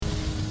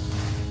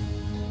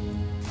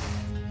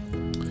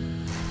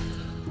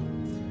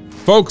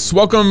Folks,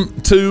 welcome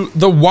to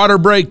the Water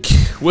Break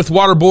with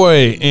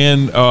Waterboy,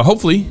 and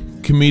hopefully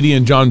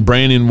comedian John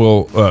Brandon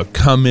will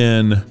come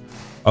in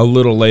a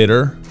little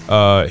later.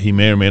 He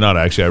may or may not,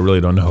 actually. I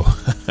really don't know.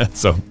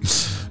 So,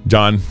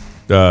 John,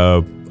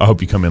 I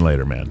hope you come in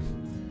later, man.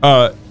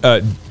 But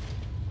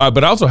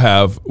I also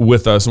have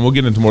with us, and we'll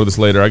get into more of this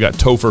later, I got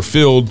Topher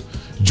Field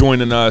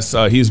joining us.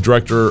 He's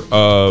director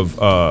of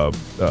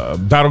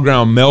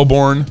Battleground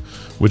Melbourne,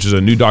 which is a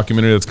new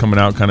documentary that's coming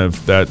out, kind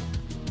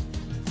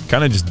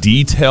of just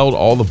detailed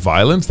all the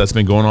violence that's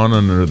been going on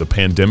under the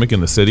pandemic in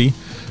the city.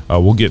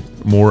 We'll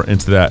get more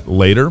into that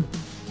later.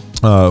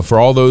 For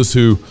all those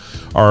who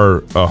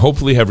are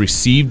hopefully have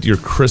received your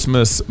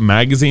Christmas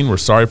magazine, we're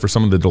sorry for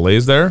some of the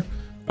delays there,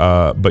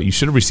 but you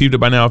should have received it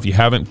by now. If you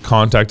haven't,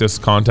 contact us.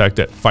 Contact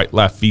at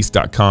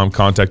fightlaughfeast.com.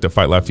 Contact at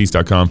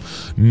fightlaughfeast.com.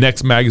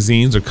 Next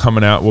magazines are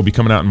coming out. Will be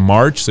coming out in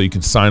March, so you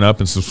can sign up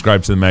and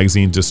subscribe to the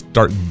magazine to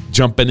start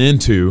jumping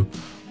into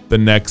the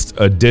next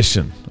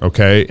edition,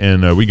 okay?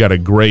 And we got a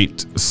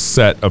great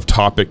set of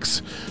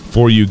topics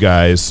for you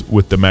guys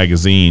with the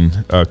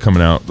magazine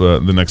coming out, the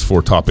next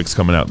 4 topics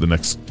coming out the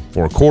next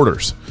 4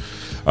 quarters.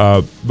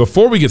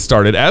 Before we get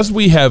started, as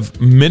we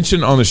have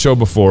mentioned on the show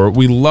before,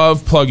 we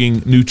love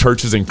plugging new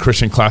churches and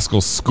Christian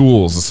classical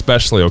schools,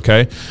 especially,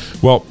 okay?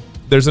 Well,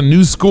 there's a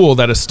new school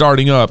that is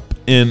starting up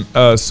in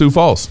Sioux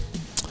Falls,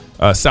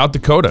 South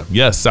Dakota.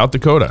 Yes, South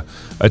Dakota.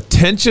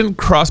 Attention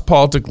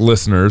cross-politic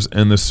listeners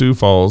in the Sioux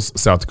Falls,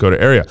 South Dakota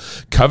area.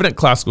 Covenant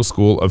Classical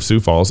School of Sioux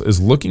Falls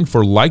is looking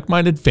for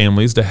like-minded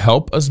families to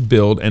help us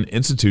build an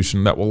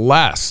institution that will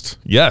last.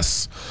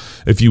 Yes.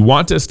 If you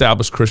want to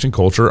establish Christian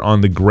culture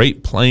on the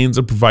Great Plains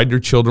and provide your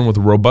children with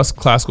a robust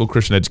classical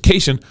Christian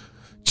education,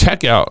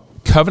 check out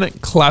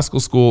Covenant Classical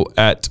School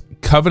at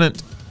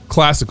Covenant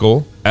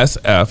Classical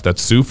SF,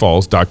 that's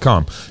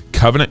SiouxFalls.com,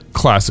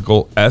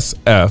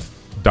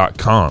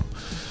 CovenantClassicalSF.com.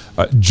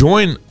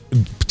 Join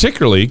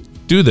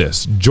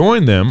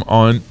them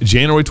on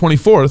January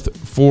 24th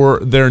for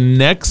their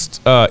next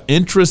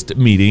interest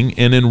meeting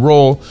and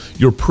enroll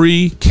your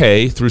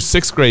pre-K through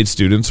 6th grade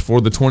students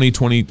for the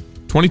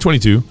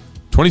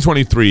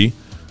 2022-2023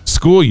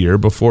 school year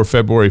before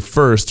February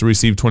 1st to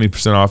receive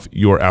 20% off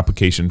your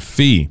application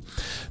fee.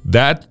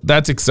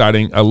 That's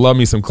exciting. I love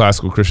me some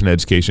classical Christian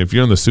education. If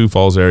you're in the Sioux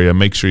Falls area,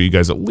 make sure you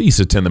guys at least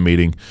attend the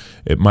meeting.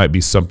 It might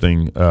be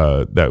something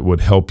that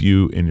would help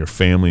you in your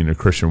family and your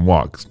Christian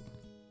walk.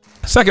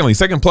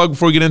 Second plug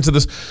before we get into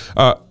this,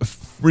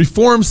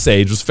 Reform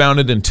Sage was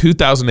founded in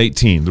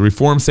 2018. The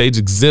Reform Sage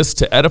exists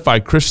to edify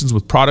Christians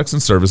with products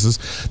and services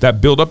that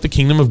build up the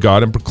kingdom of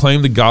God and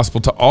proclaim the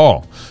gospel to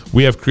all.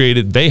 They have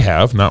created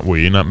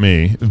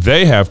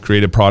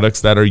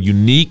products that are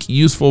unique,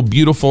 useful,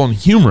 beautiful, and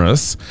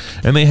humorous.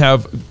 And they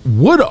have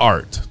wood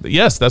art.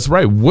 Yes, that's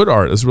right. Wood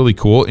art is really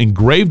cool.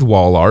 Engraved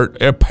wall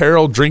art,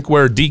 apparel,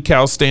 drinkware,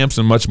 decals, stamps,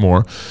 and much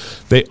more.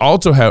 They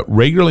also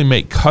regularly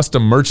make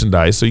custom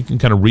merchandise, so you can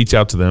kind of reach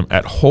out to them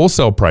at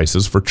wholesale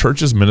prices for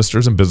churches,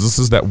 ministers, and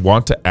businesses that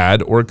want to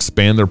add or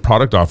expand their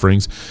product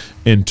offerings,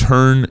 in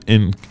turn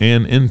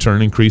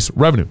increase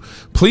revenue.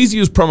 Please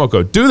use promo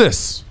code. Do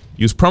this.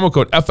 Use promo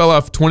code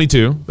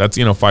FLF22. That's,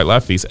 Fight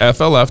Laugh Feast.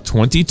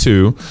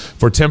 FLF22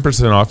 for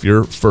 10% off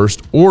your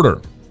first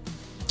order.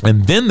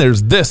 And then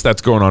there's this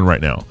that's going on right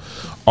now.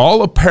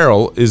 All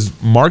apparel is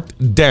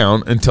marked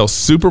down until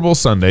Super Bowl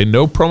Sunday.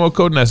 No promo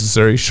code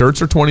necessary.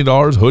 Shirts are $20.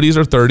 Hoodies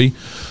are $30.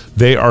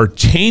 They are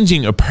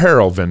changing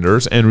apparel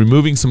vendors and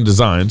removing some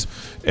designs.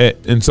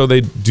 And so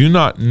they do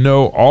not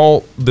know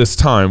all this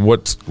time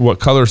what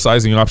color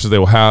sizing options they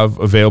will have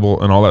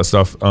available and all that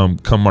stuff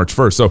come March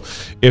 1st. So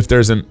if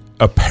there's an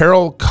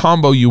apparel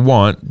combo you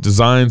want,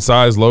 design,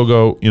 size,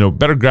 logo,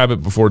 better grab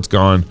it before it's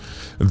gone.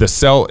 The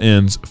sale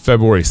ends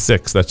February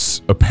 6th.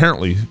 That's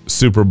apparently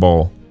Super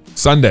Bowl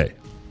Sunday.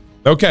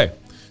 Okay.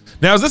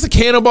 Now, is this a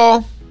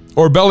cannonball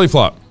or a belly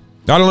flop?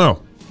 I don't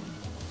know.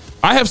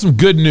 I have some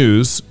good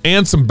news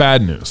and some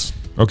bad news.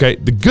 Okay.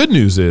 The good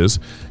news is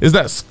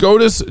that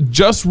SCOTUS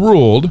just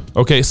ruled.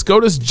 Okay.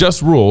 SCOTUS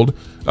just ruled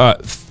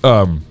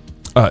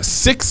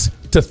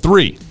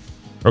 6-3.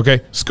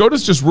 Okay.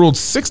 SCOTUS just ruled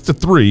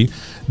 6-3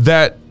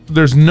 that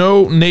there's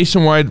no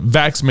nationwide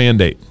vax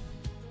mandate.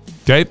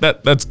 Okay.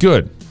 That's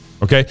good.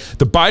 Okay.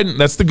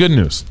 That's the good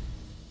news.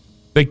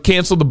 They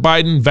canceled the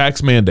Biden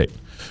vax mandate.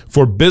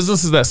 For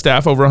businesses that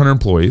staff over 100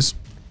 employees,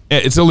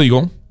 it's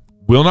illegal,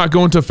 will not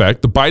go into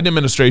effect. The Biden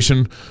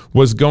administration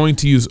was going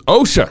to use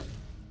OSHA,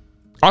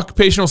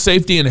 Occupational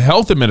Safety and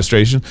Health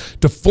Administration,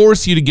 to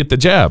force you to get the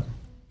jab.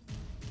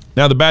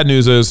 Now, the bad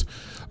news is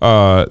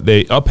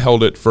they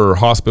upheld it for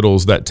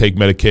hospitals that take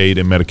Medicaid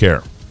and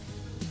Medicare.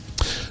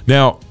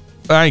 Now,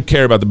 I don't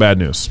care about the bad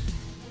news.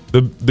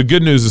 The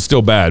good news is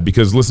still bad,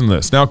 because listen to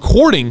this. Now,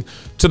 according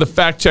to the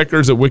fact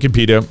checkers at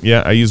Wikipedia,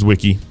 yeah, I use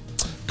Wiki,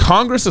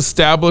 Congress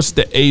established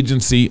the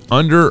agency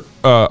under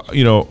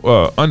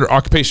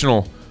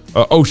occupational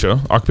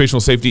OSHA,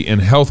 Occupational Safety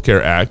and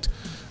Healthcare Act,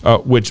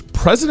 which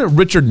President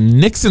Richard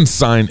Nixon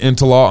signed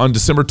into law on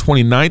December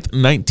 29th,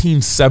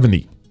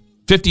 1970,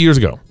 50 years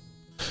ago.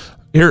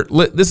 Here,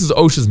 this is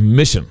OSHA's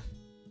mission,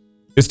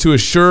 is to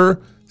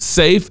assure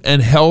safe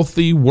and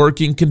healthy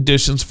working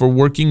conditions for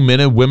working men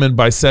and women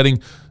by setting,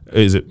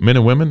 is it men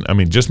and women? I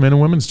mean, just men and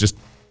women? It's just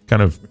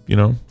kind of,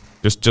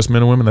 just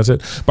men and women, that's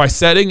it. By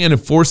setting and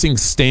enforcing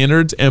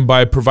standards and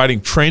by providing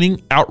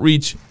training,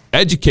 outreach,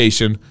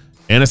 education,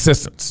 and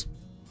assistance.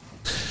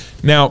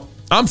 Now,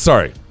 I'm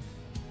sorry.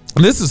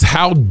 This is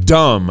how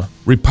dumb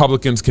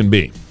Republicans can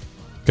be.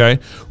 Okay?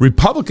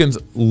 Republicans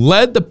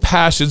led the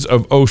passage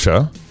of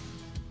OSHA.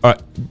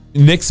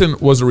 Nixon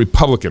was a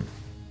Republican.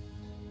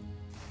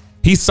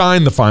 He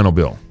signed the final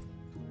bill.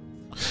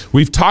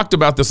 We've talked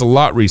about this a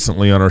lot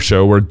recently on our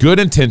show, where good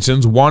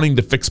intentions, wanting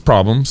to fix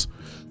problems,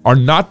 are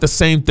not the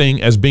same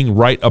thing as being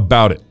right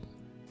about it.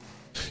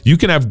 You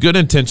can have good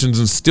intentions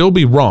and still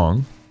be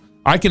wrong.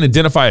 I can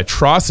identify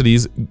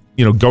atrocities,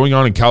 going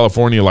on in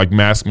California, like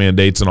mask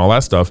mandates and all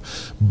that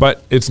stuff,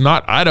 but it's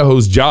not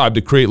Idaho's job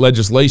to create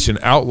legislation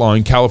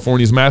outlawing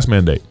California's mask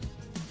mandate.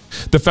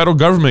 The federal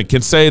government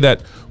can say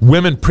that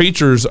women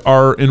preachers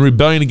are in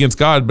rebellion against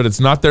God, but it's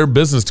not their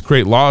business to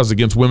create laws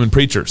against women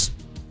preachers.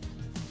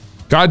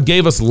 God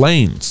gave us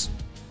lanes.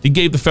 He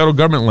gave the federal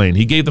government lane.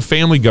 He gave the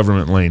family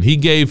government lane. He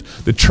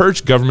gave the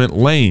church government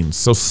lanes.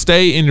 So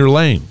stay in your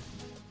lane.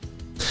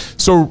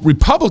 So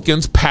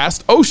Republicans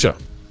passed OSHA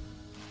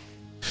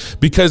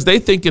because they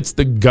think it's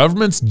the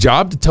government's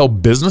job to tell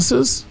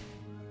businesses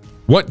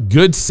what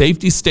good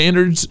safety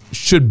standards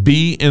should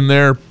be in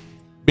their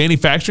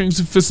manufacturing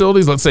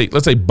facilities. Let's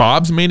say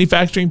Bob's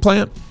manufacturing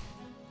plant.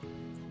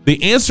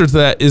 The answer to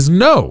that is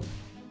no.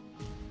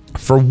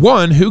 For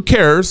one, who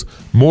cares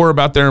more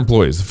about their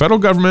employees, the federal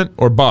government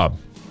or Bob,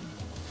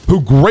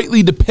 who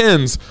greatly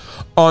depends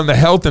on the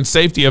health and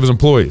safety of his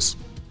employees?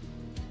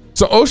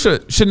 So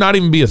OSHA should not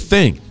even be a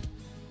thing.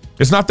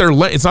 It's not their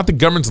lane. It's not the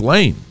government's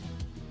lane.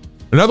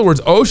 In other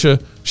words,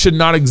 OSHA should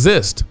not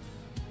exist.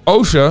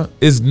 OSHA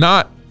is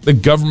not the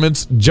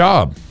government's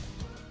job.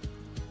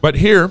 But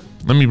here,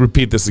 let me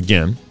repeat this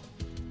again.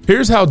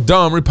 Here's how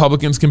dumb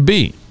Republicans can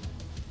be.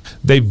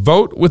 They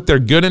vote with their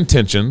good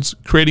intentions,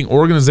 creating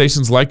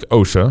organizations like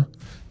OSHA,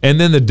 and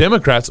then the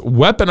Democrats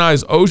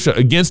weaponize OSHA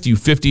against you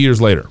 50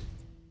 years later.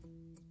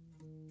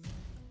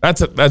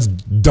 That's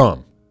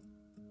dumb.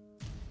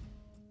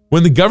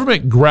 When the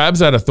government grabs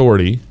that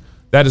authority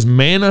that is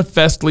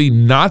manifestly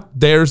not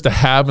theirs to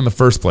have in the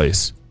first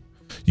place,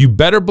 you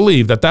better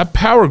believe that that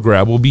power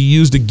grab will be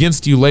used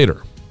against you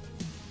later.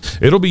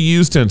 It'll be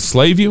used to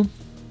enslave you.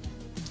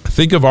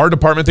 Think of our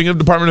department. Think of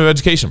the Department of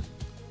Education.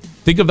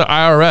 Think of the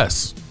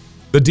IRS,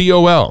 the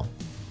DOL,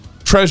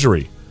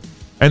 Treasury,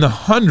 and the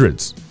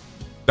hundreds,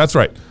 that's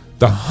right,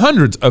 the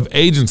hundreds of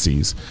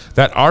agencies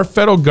that our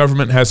federal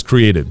government has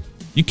created.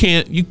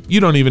 You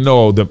don't even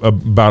know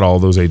about all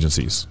those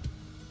agencies.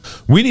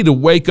 We need to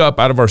wake up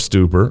out of our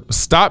stupor.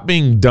 Stop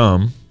being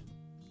dumb.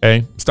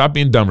 Okay? Stop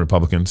being dumb,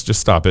 Republicans. Just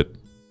stop it.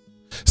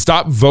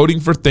 Stop voting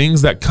for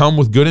things that come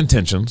with good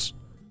intentions.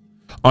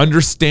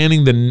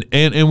 Understanding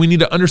and we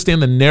need to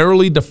understand the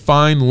narrowly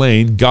defined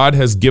lane God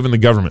has given the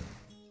government.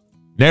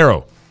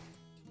 Narrow.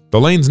 The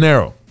lane's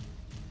narrow.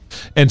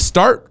 And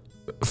start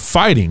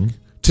fighting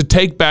to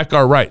take back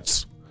our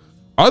rights.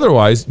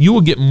 Otherwise, you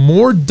will get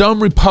more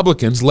dumb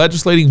Republicans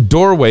legislating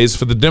doorways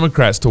for the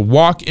Democrats to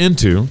walk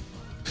into,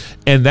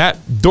 and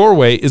that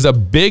doorway is a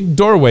big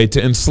doorway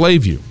to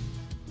enslave you.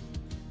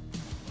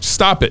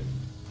 Stop it.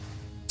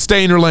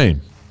 Stay in your lane.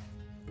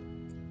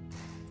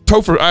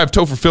 I have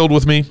Topher Field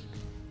with me.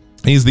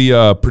 He's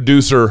the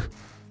producer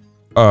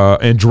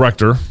and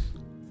director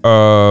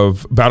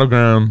of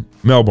Battleground,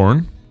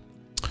 Melbourne,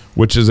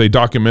 which is a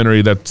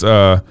documentary that's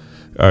kind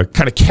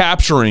of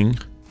capturing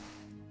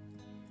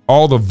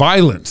all the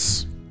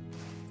violence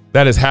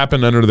that has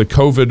happened under the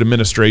COVID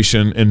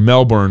administration in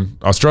Melbourne,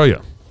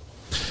 Australia.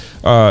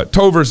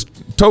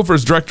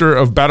 Topher's director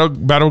of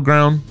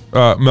Battleground,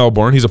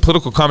 Melbourne. He's a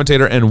political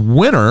commentator and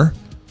winner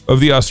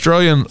of the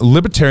Australian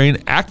Libertarian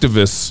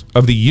Activists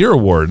of the Year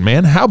Award.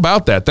 Man, how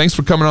about that? Thanks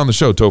for coming on the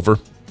show, Topher.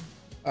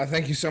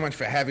 Thank you so much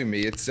for having me.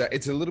 It's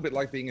a little bit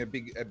like being a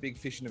big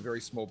fish in a very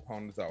small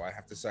pond, though. I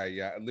have to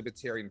say,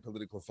 libertarian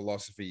political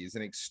philosophy is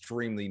an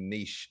extremely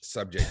niche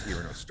subject here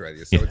in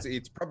Australia, so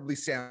it probably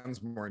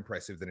sounds more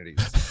impressive than it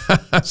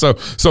is.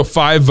 So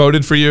 5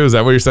 voted for you? Is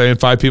that what you're saying?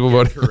 5 people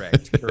voted?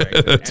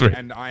 Correct.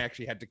 And I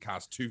actually had to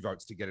cast 2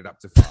 votes to get it up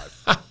to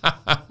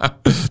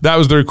 5. That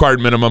was the required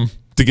minimum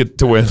to get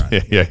to win.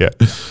 Right. Yeah.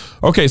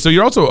 Okay, so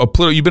you're also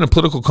you've been a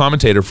political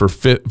commentator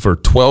for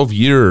 12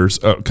 years.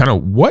 Kind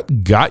of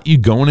what got you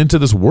going into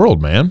this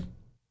world, man?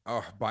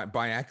 Oh,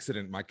 by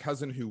accident. My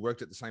cousin, who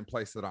worked at the same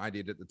place that I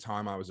did at the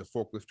time, I was a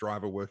forklift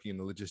driver working in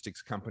the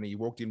logistics company. He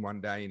walked in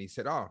one day and he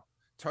said, "Oh,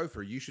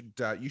 Topher, you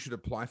should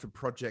apply for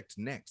Project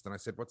Next." And I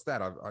said, "What's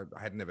that?" I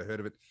had never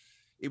heard of it.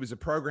 It was a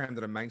program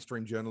that a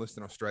mainstream journalist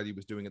in Australia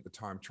was doing at the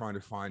time, trying to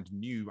find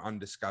new,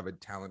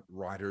 undiscovered talent,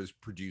 writers,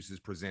 producers,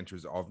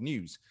 presenters of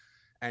news.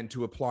 And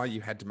to apply,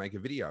 you had to make a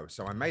video.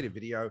 So I made a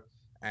video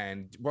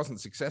and it wasn't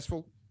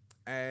successful.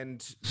 And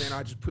then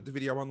I just put the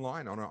video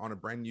online on a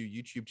brand new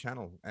YouTube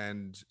channel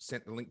and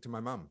sent the link to my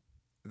mum.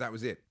 That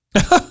was it.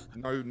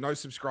 No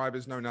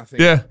subscribers, no nothing.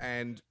 Yeah.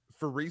 And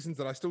for reasons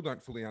that I still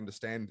don't fully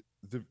understand,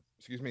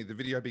 the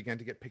video began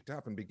to get picked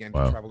up and began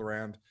Wow. to travel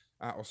around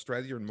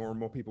Australia, and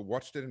more people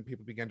watched it, and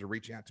people began to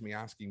reach out to me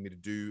asking me to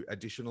do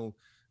additional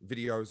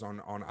videos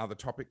on other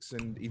topics.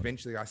 And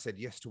eventually I said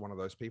yes to one of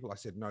those people. I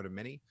said no to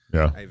many.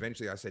 Yeah.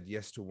 Eventually I said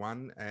yes to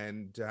one,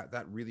 and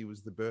that really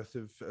was the birth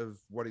of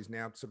what is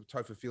now sort of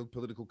Topher Field,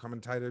 political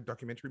commentator,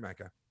 documentary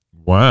maker.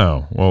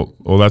 Wow.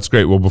 Well, that's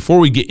great. Well, before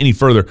we get any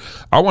further,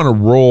 I want to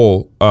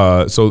roll.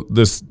 So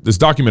this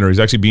documentary is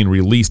actually being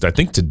released, I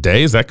think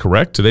today. Is that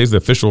correct? Today's the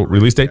official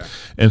release date. Yeah.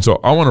 And so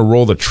I want to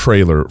roll the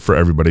trailer for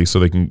everybody so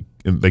they can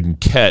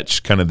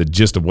catch kind of the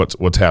gist of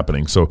what's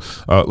happening. So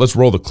let's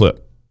roll the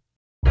clip.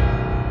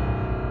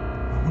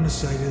 I want to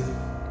say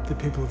to the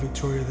people of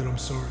Victoria that I'm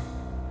sorry.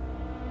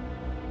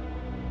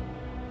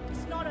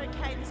 It's not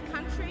okay. This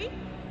country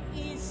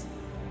is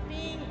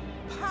being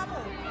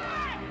pummeled.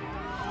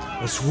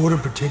 I swore to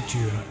protect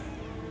you,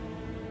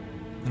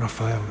 and I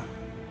failed.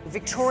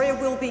 Victoria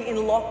will be in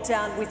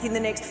lockdown within the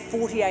next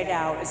 48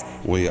 hours.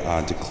 We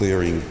are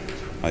declaring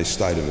a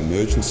state of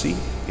emergency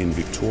in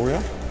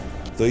Victoria.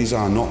 These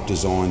are not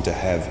designed to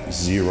have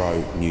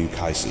 0 new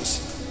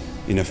cases.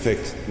 In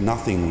effect,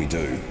 nothing we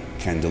do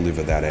can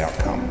deliver that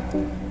outcome.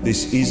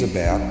 This is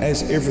about,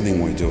 as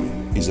everything we do,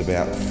 is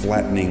about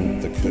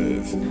flattening the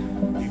curve.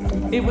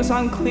 It was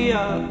unclear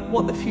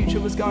what the future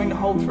was going to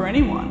hold for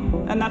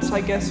anyone, and that's,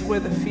 I guess,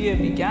 where the fear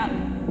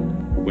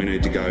began. We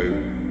need to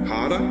go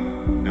harder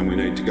and we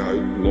need to go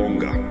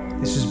longer.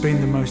 This has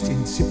been the most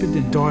insipid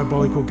and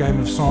diabolical game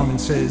of Simon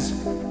Says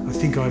I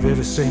think I've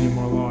ever seen in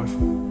my life.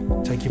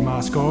 Take your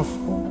mask off,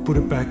 put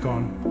it back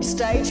on.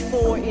 Stage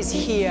 4 is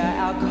here,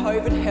 our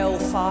COVID hell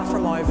far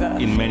from over.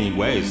 In many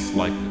ways,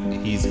 like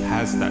he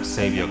has that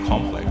saviour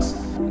complex.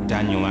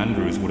 Daniel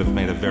Andrews would have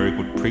made a very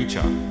good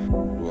preacher.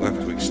 We'll have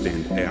to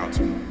extend out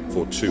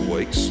for 2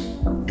 weeks.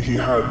 He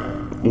had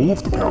all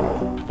of the power.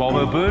 While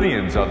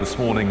Melburnians are this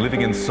morning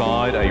living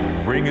inside a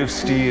ring of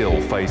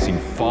steel, facing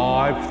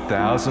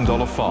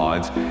 $5,000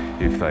 fines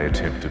if they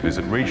attempt to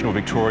visit regional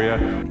Victoria.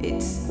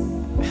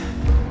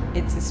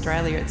 It's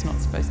Australia, it's not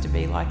supposed to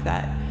be like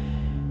that.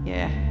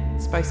 Yeah,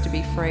 it's supposed to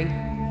be free.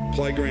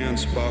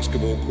 Playgrounds,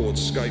 basketball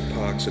courts, skate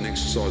parks and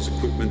exercise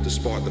equipment,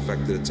 despite the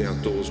fact that it's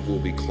outdoors, will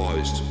be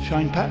closed.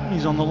 Shane Patton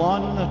is on the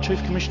line.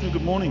 Chief Commissioner,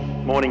 good morning.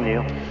 Morning,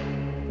 Neil.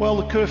 Well,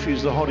 the curfew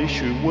is the hot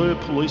issue. Were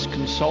police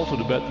consulted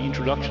about the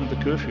introduction of the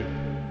curfew?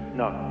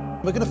 No.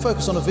 We're going to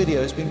focus on a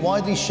video. It's been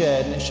widely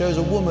shared and it shows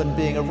a woman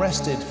being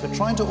arrested for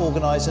trying to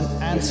organise an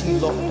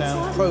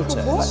anti-lockdown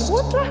protest.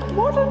 What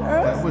on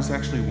earth? That was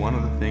actually one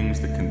of the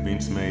things that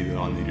convinced me that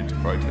I needed to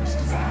protest.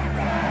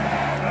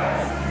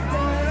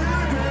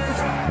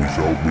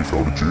 We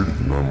felt a duty,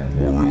 no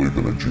more really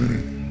than a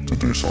duty, to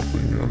do something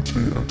and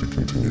to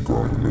continue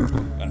growing the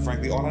movement. And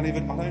frankly, I'm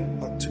making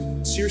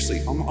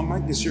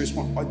a serious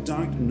point. I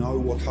don't know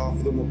what half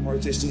of them were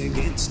protesting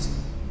against.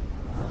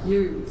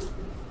 You.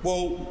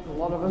 Well, a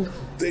lot of them.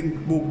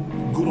 Then, well,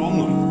 good on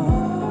them.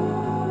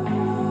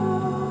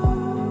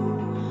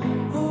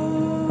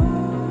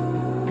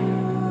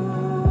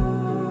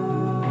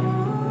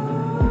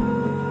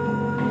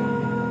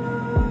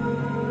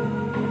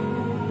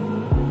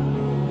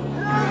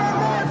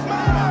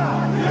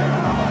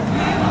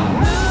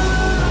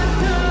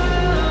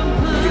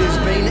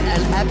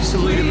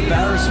 Absolute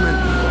embarrassment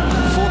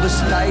for the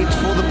state,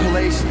 for the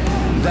police,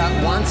 that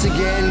once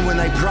again, when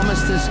they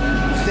promised us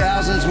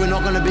thousands were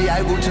not going to be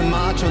able to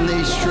march on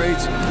these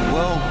streets,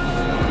 well,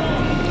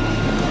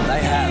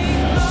 they have.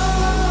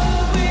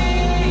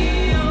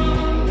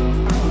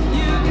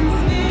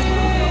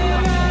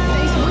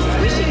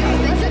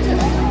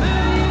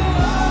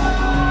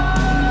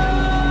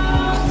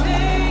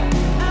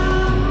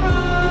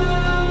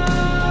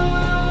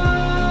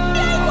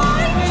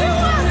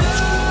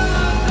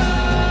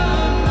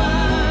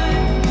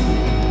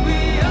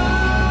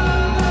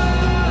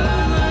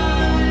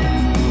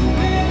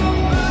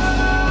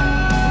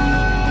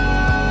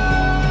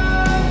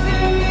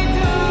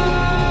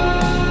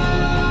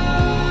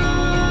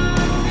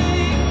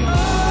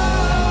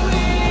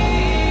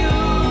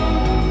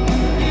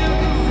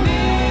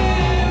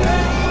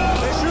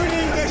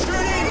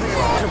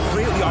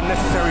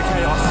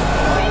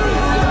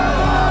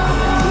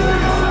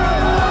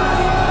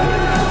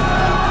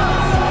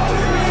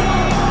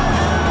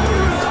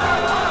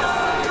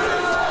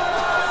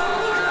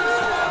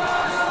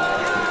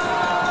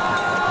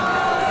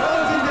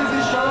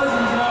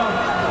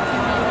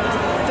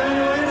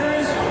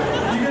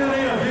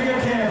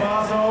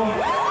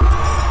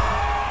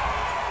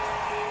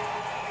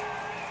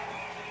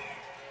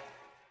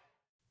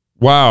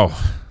 Wow,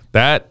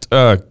 that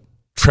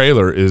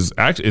trailer is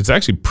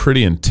actually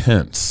pretty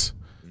intense.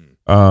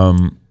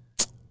 For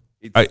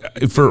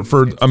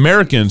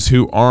Americans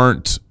who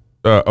aren't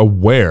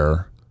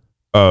aware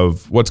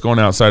of what's going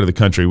outside of the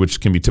country,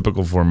 which can be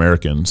typical for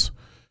Americans,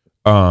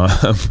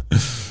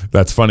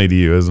 that's funny to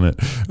you, isn't it?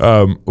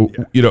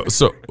 You know,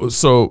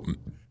 so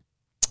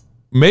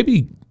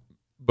maybe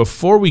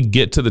before we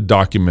get to the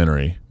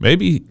documentary,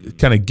 maybe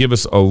kind of give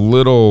us a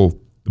little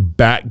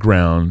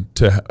background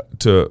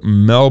to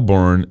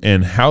Melbourne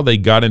and how they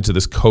got into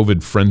this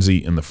COVID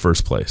frenzy in the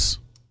first place.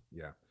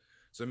 Yeah.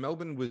 So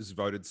Melbourne was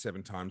voted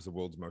 7 times the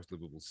world's most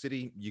livable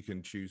city. You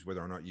can choose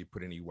whether or not you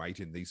put any weight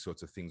in these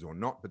sorts of things or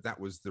not, but that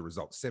was the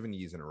result 7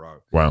 years in a row.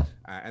 Wow.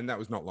 And that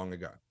was not long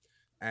ago.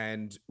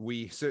 And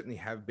we certainly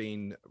have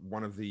been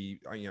one of the,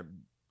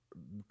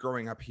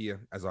 growing up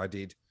here as I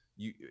did,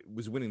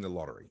 was winning the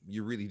lottery.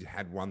 You really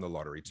had won the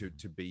lottery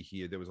to be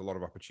here. There was a lot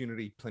of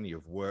opportunity, plenty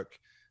of work.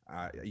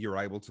 You're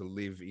able to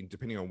live in,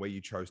 depending on where you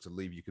chose to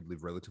live, you could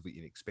live relatively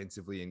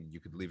inexpensively, and you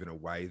could live in a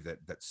way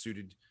that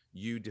suited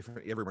you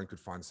differently. Everyone could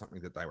find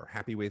something that they were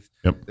happy with.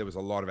 Yep. There was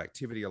a lot of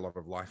activity, a lot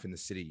of life in the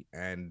city.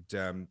 And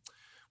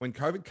when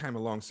COVID came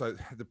along, so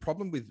the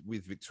problem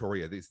with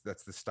Victoria,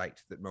 that's the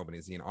state that Melbourne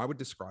is in. I would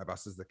describe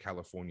us as the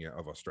California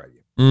of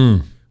Australia.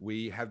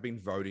 We have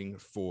been voting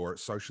for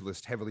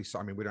socialist heavily. So,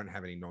 I mean, we don't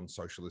have any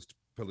non-socialist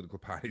political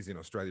parties in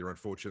Australia,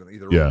 unfortunately.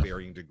 They're all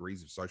varying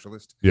degrees of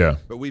socialist. Yeah.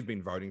 But we've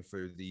been voting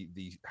for the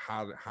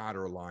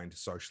harder aligned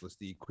socialist,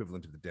 the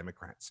equivalent of the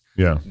Democrats.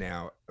 Yeah.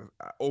 Now,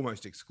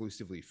 almost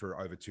exclusively for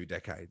over 2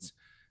 decades.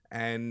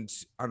 And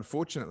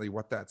unfortunately,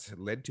 what that's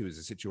led to is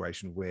a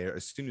situation where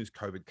as soon as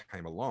COVID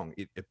came along,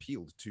 it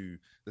appealed to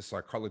the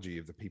psychology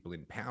of the people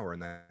in power.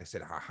 And they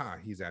said,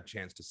 here's our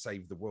chance to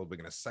save the world. We're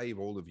going to save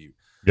all of you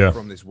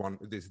from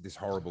this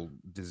horrible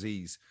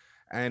disease.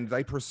 And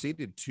they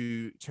proceeded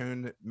to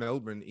turn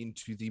Melbourne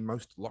into the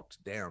most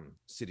locked down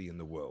city in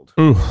the world.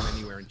 More than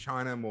anywhere in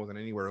China, more than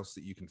anywhere else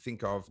that you can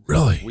think of.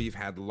 Really? We've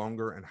had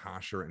longer and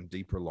harsher and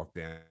deeper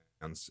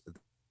lockdowns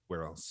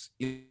where else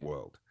in the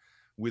world,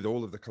 with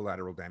all of the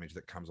collateral damage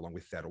that comes along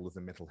with that, all of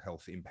the mental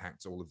health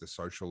impacts, all of the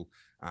social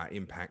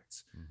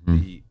impacts,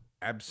 the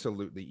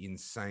absolutely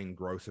insane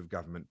growth of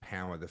government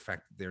power, the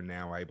fact that they're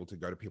now able to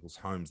go to people's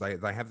homes.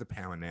 They have the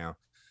power now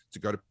to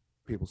go to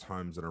people's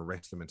homes and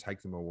arrest them and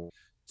take them all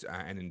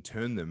and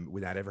intern them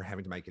without ever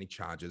having to make any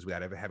charges,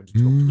 without ever having to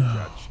talk to a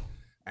judge.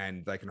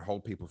 And they can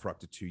hold people for up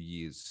to 2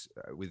 years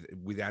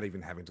without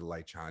even having to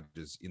lay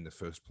charges in the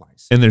first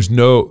place. And there's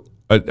no,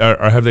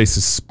 have they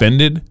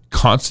suspended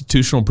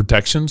constitutional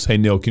protections? Hey,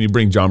 Neil, can you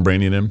bring John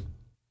Branyan in?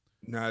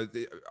 No,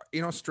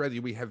 in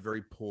Australia, we have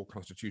very poor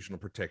constitutional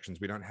protections.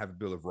 We don't have a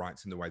Bill of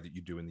Rights in the way that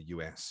you do in the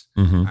US.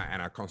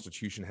 And our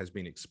constitution has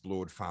been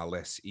explored far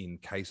less in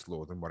case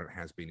law than what it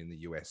has been in the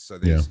US. So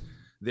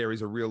there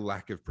is a real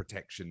lack of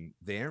protection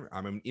there.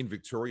 I mean, in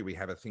Victoria, we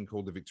have a thing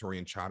called the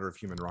Victorian Charter of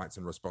Human Rights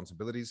and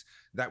Responsibilities.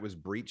 That was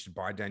breached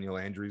by Daniel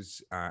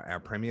Andrews, our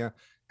Premier.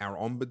 Our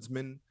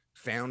Ombudsman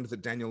found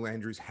that Daniel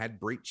Andrews had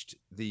breached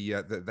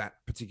that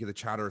particular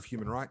Charter of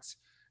Human Rights,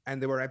 and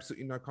there were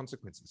absolutely no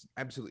consequences.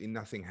 Absolutely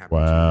nothing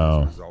happened as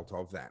a result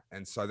of that.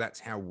 And so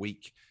that's how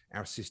weak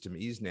our system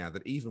is now,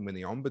 that even when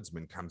the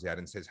Ombudsman comes out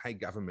and says, hey,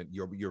 government,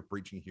 you're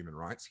breaching human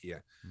rights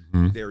here,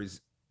 there is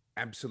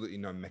absolutely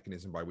no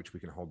mechanism by which we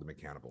can hold them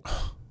accountable.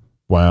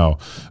 Wow.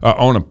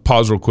 I want to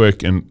pause real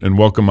quick and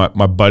welcome my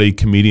buddy,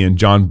 comedian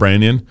John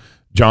Branyan.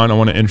 John, I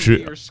want to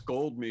introduce. You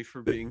scold me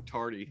for being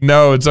tardy.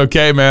 No, it's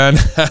okay, man.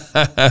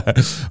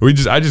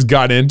 I just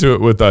got into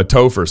it with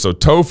Topher. So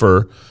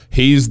Topher,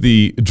 he's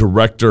the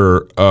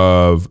director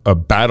of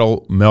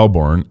Battle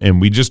Melbourne,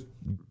 and we just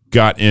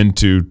got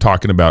into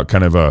talking about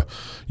kind of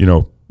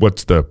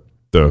what's the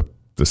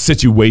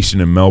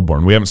situation in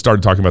Melbourne. We haven't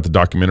started talking about the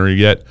documentary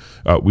yet.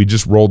 We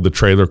just rolled the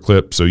trailer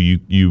clip, so you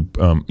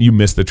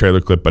missed the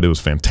trailer clip, but it was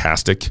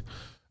fantastic.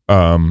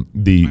 I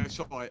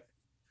saw it.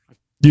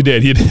 You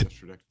did.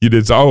 You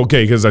did. So,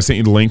 okay, because I sent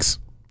you the links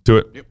to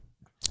it. Yep.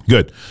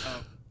 Good.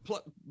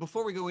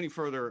 Before we go any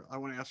further, I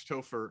want to ask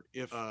Topher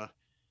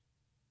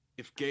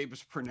if Gabe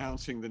is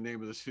pronouncing the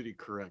name of the city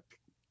correct.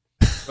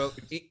 Well,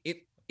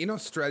 in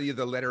Australia,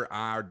 the letter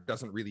R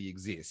doesn't really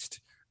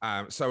exist.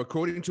 So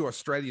according to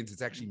Australians,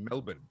 it's actually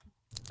Melbourne,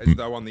 as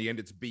though on the end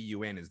it's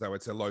B-U-N, as though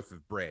it's a loaf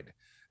of bread.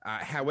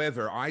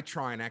 However, I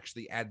try and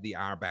actually add the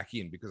R back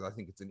in because I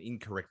think it's an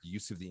incorrect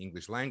use of the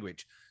English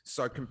language.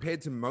 So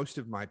compared to most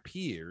of my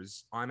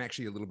peers, I'm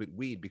actually a little bit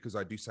weird because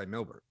I do say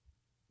Melbourne.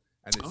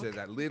 And there's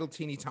that little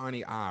teeny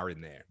tiny R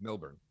in there,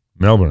 Melbourne.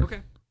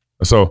 Okay.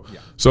 So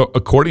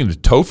according to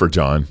Topher,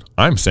 John,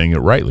 I'm saying it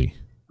rightly.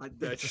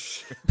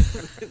 That's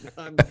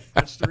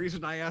the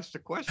reason I asked the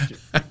question,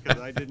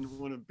 because I didn't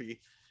want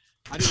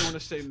to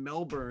say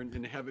Melbourne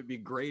and have it be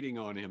grating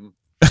on him.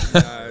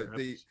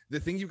 The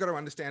thing you've got to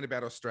understand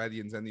about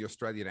Australians and the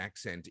Australian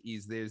accent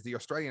is there's the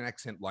Australian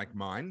accent like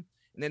mine,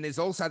 and then there's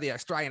also the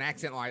Australian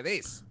accent like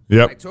this.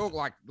 Yep. They talk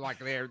like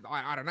they're,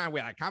 I don't know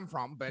where they come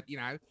from, but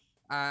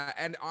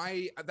and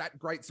that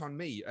grates on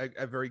me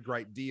a very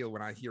great deal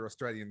when I hear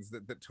Australians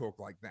that talk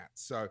like that.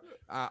 So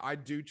I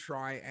do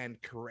try and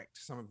correct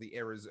some of the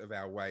errors of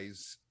our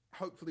ways,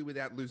 hopefully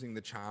without losing the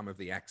charm of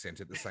the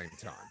accent at the same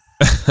time.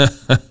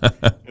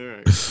 All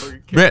right, so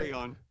carry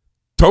on.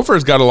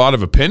 Topher's got a lot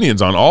of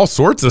opinions on all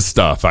sorts of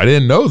stuff. I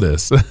didn't know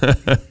this.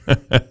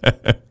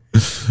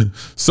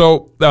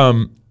 So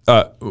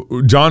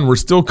John, we're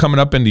still coming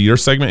up into your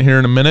segment here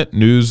in a minute.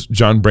 News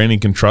John Branning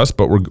can trust,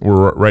 but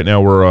we're right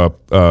now we're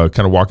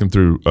kind of walking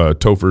through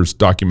Topher's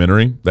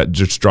documentary that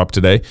just dropped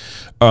today.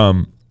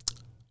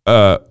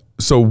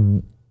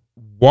 So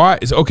why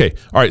is okay?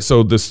 All right.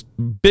 So this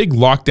big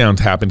lockdowns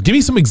happened. Give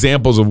me some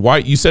examples of why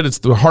you said it's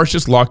the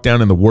harshest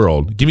lockdown in the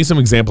world. Give me some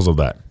examples of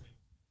that.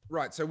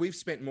 Right. So we've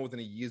spent more than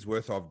a year's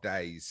worth of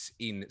days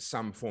in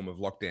some form of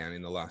lockdown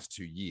in the last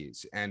 2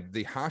 years. And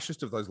the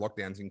harshest of those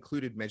lockdowns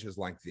included measures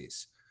like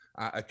this.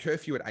 A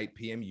curfew at 8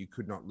 p.m., you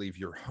could not leave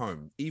your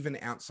home. Even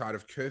outside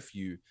of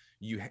curfew,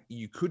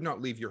 you could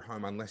not leave your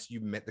home unless you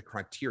met the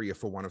criteria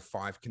for one of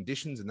 5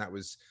 conditions. And that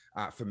was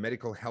for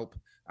medical help,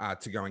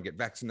 to go and get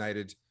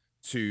vaccinated,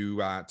 to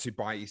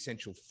buy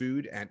essential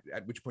food,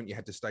 at which point you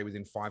had to stay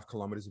within 5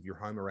 kilometers of your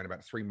home, around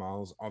about 3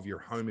 miles of your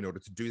home. In order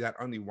to do that,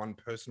 only one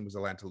person was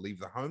allowed to leave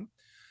the home.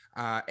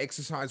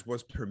 Exercise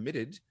was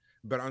permitted,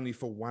 but only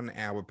for 1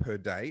 hour per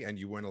day, and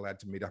you weren't allowed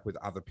to meet up with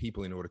other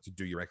people in order to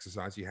do your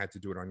exercise. You had to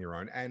do it on your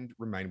own and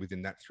remain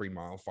within that 3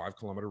 mile, 5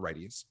 kilometer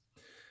radius.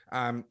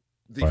 The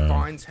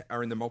fines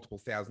are in the multiple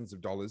thousands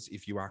of dollars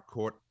if you are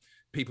caught.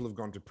 People have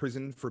gone to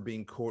prison for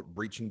being caught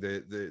breaching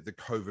the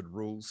COVID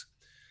rules.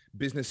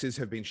 Businesses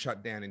have been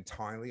shut down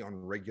entirely on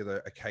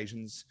regular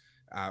occasions,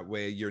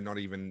 where you're not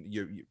even,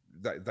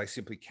 they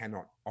simply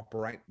cannot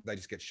operate. They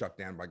just get shut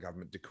down by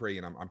government decree.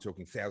 And I'm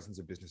talking thousands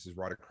of businesses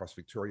right across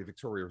Victoria.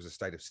 Victoria is a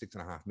state of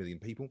 6.5 million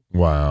people.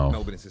 Wow.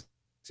 Melbourne is a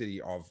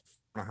city of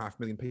 4.5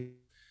 million people.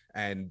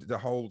 And the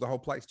whole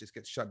place just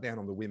gets shut down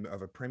on the whim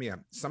of a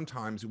premier,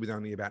 sometimes with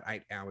only about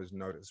 8 hours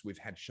notice. We've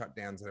had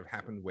shutdowns that have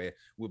happened where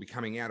we'll be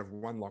coming out of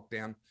one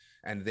lockdown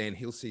and then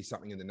he'll see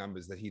something in the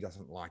numbers that he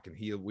doesn't like. And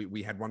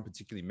we had one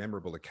particularly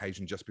memorable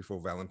occasion just before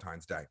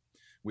Valentine's Day.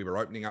 We were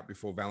opening up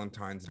before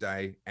Valentine's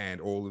Day,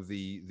 and all of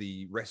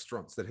the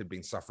restaurants that had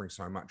been suffering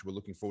so much were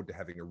looking forward to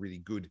having a really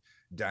good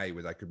day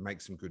where they could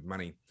make some good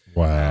money.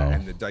 Wow.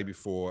 And the day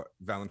before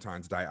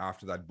Valentine's Day,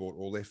 after they'd bought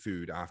all their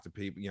food, after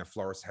people,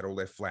 florists had all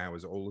their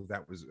flowers, all of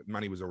that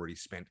money was already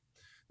spent.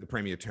 The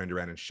Premier turned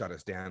around and shut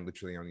us down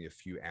literally only a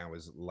few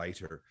hours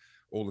later.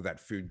 All of that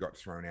food got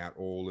thrown out,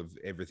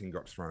 everything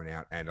got thrown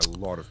out, and a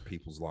lot of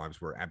people's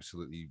lives were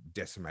absolutely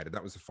decimated.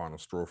 That was the final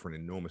straw for an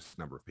enormous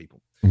number of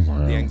people.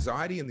 Wow. The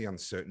anxiety and the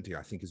uncertainty,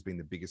 I think, has been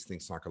the biggest thing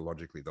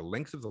psychologically. The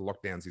length of the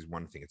lockdowns is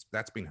one thing.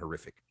 That's been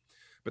horrific.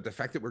 But the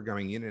fact that we're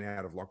going in and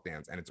out of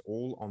lockdowns, and it's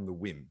all on the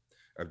whim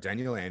of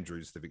Daniel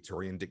Andrews, the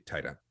Victorian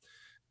dictator,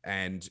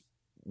 and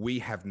we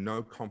have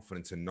no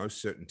confidence and no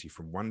certainty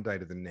from one day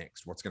to the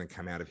next what's going to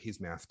come out of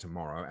his mouth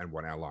tomorrow and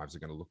what our lives are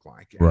going to look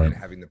like. And then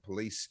having the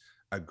police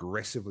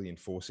aggressively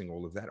enforcing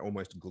all of that,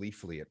 almost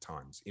gleefully at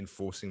times,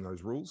 enforcing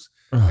those rules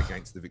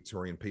against the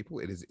Victorian people,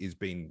 it's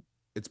been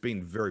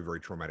very, very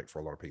traumatic for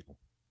a lot of people.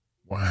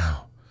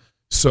 Wow.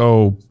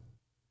 So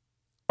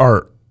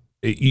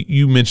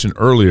you mentioned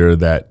earlier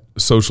that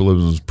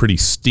socialism is pretty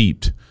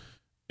steeped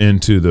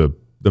into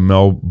the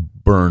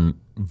Melbourne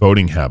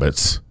voting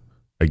habits,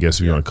 I guess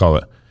if you want to call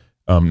it.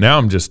 Now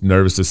I'm just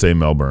nervous to say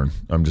Melbourne.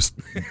 I'm just,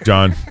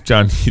 John,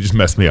 you just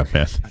messed me up,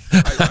 man.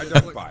 I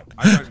don't bite.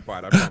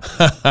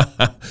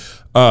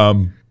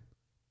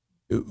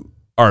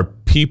 Are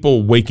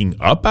people waking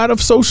up out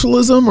of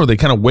socialism? Or are they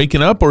kind of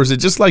waking up? Or is it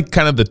just like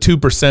kind of the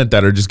 2%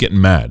 that are just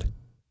getting mad?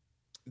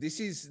 This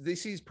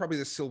is probably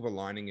the silver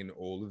lining in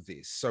all of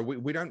this. So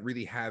we don't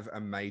really have a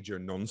major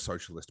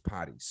non-socialist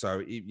party.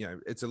 So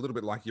it's a little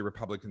bit like your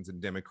Republicans and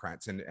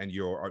Democrats, and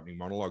your opening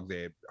monologue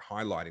there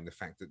highlighting the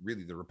fact that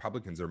really the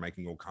Republicans are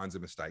making all kinds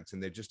of mistakes,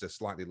 and they're just a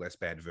slightly less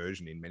bad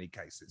version in many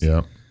cases.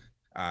 Yeah.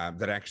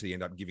 That actually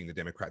end up giving the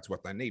Democrats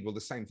what they need. Well,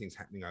 the same thing's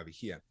happening over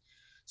here.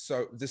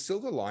 So the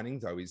silver lining,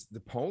 though, is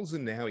the polls are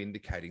now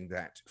indicating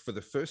that for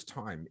the first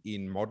time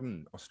in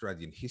modern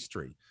Australian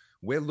history,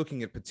 we're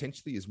looking at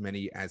potentially as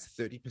many as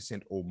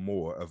 30% or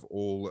more of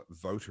all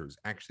voters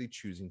actually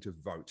choosing to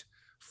vote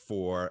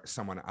for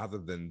someone other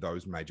than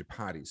those major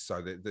parties. So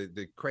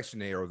the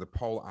questionnaire or the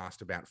poll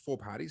asked about 4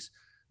 parties.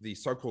 The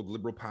so-called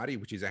Liberal Party,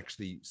 which is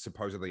actually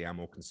supposedly our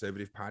more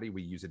conservative party.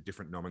 We use a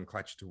different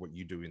nomenclature to what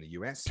you do in the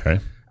US. Okay.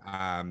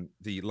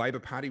 The Labor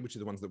Party, which are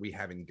the ones that we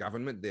have in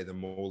government. They're the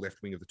more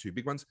left-wing of the 2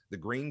 big ones. The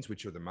Greens,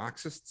 which are the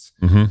Marxists.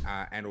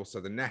 And also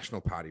the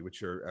National Party,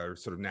 which are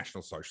sort of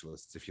national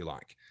socialists, if you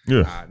like.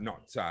 Yeah.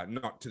 Not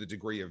to the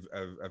degree of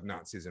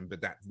Nazism, but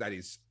that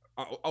is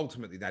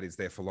ultimately that is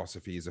their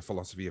philosophy, is a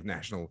philosophy of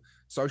national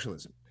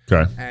socialism.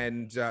 Okay.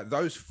 And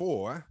those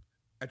 4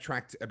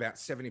 attract about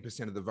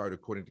 70% of the vote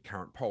according to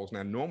current polls.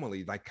 Now,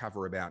 normally they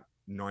cover about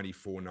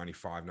 94,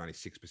 95,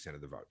 96%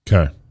 of the vote.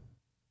 Okay.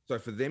 So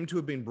for them to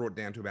have been brought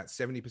down to about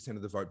 70%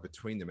 of the vote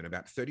between them, and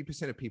about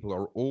 30% of people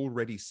are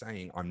already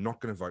saying, I'm not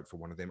going to vote for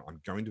one of them,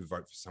 I'm going to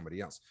vote for somebody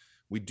else.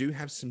 We do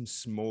have some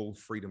small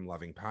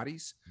freedom-loving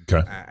parties,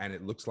 okay. And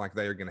it looks like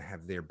they are going to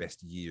have their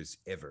best years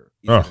ever.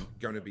 Is it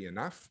going to be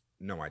enough?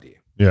 No idea.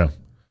 Yeah.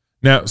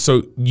 Now,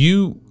 so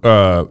you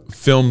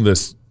filmed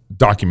this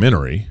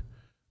documentary.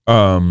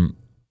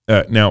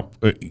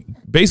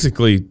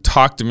 Basically,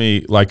 talk to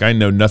me like I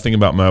know nothing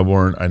about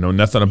Melbourne. I know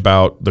nothing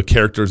about the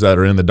characters that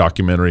are in the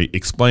documentary.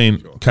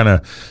 Explain, kind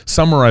of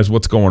summarize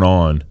what's going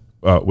on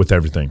with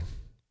everything.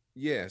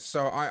 Yeah,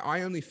 so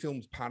I only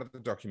filmed part of the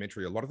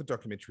documentary. A lot of the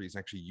documentary is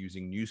actually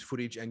using news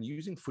footage and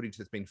using footage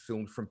that's been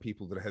filmed from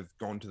people that have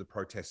gone to the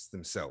protests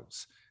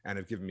themselves and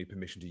have given me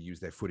permission to use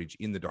their footage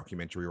in the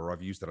documentary, or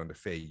I've used it under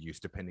fair use,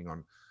 depending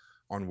on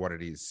what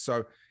it is.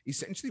 So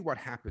essentially what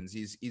happens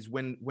is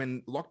when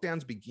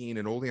lockdowns begin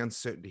and all the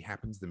uncertainty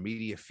happens, the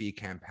media fear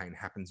campaign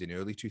happens in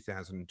early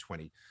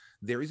 2020,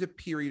 there is a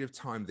period of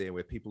time there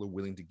where people are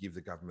willing to give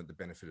the government the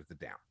benefit of the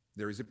doubt.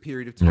 There is a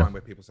period of time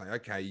where people say,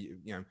 okay,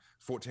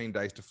 14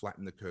 days to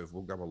flatten the curve,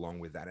 we'll go along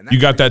with that. And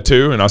you got that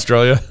too in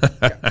Australia?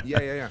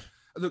 Yeah.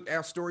 Look,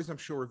 our stories, I'm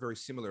sure, are very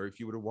similar. If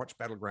you were to watch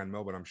Battleground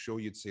Melbourne, I'm sure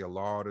you'd see a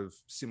lot of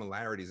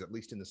similarities, at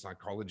least in the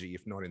psychology,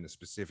 if not in the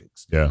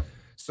specifics. Yeah.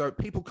 So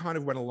people kind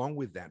of went along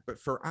with that.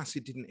 But for us,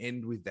 it didn't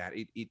end with that.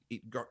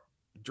 It got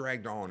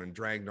dragged on,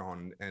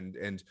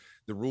 and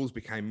the rules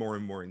became more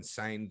and more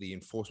insane. The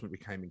enforcement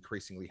became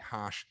increasingly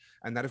harsh.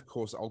 And that, of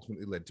course,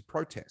 ultimately led to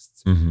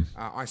protests. Mm-hmm.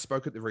 I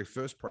spoke at the very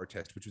first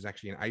protest, which was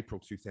actually in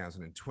April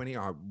 2020.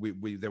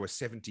 There were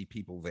 70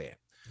 people there.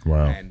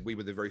 Wow. And we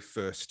were the very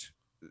first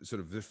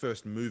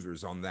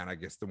movers on that, I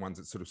guess, the ones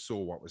that sort of saw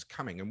what was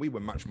coming. And we were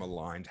much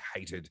maligned,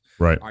 hated.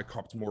 Right. I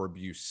copped more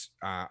abuse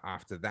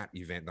after that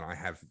event than I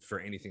have for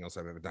anything else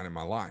I've ever done in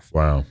my life.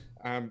 Wow.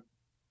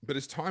 But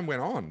as time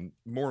went on,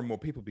 more and more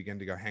people began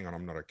to go, hang on,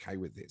 I'm not okay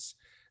with this.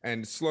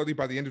 And slowly,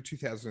 by the end of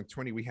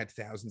 2020, we had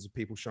thousands of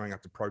people showing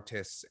up to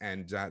protests,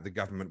 and the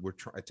government were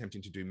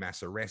attempting to do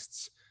mass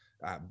arrests,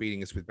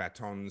 beating us with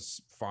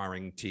batons,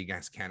 firing tear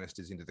gas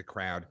canisters into the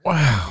crowd,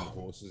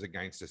 horses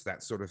against us,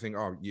 that sort of thing.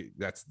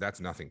 That's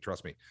nothing,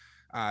 trust me.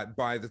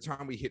 By the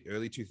time we hit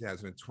early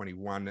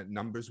 2021,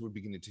 numbers were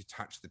beginning to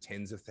touch the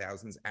tens of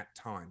thousands at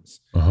times.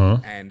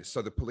 And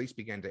so the police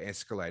began to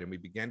escalate, and we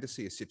began to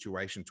see a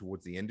situation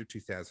towards the end of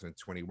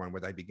 2021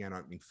 where they began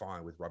opening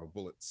fire with rubber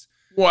bullets.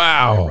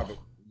 Wow.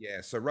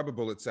 So rubber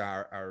bullets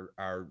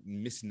are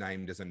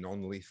misnamed as a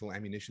non-lethal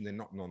ammunition. They're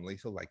not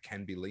non-lethal. They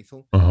can be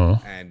lethal.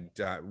 And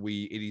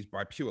it is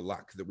by pure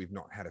luck that we've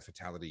not had a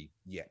fatality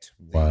yet.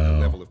 The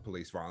level of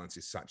police violence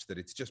is such that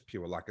it's just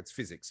pure luck. It's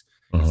physics.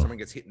 If someone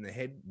gets hit in the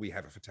head, we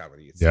have a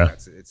fatality. It's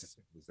as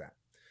simple as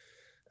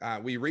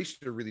that. We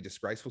reached a really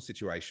disgraceful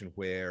situation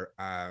where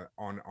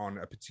on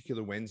a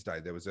particular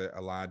Wednesday, there was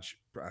a large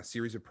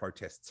series of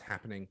protests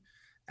happening,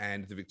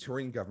 and the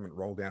Victorian government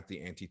rolled out the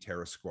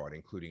anti-terror squad,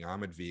 including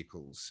armoured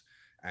vehicles.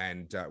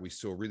 And we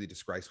saw really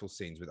disgraceful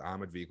scenes with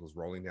armoured vehicles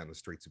rolling down the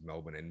streets of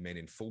Melbourne, and men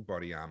in full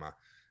body armour,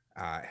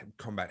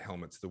 combat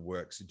helmets, the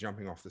works,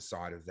 jumping off the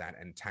side of that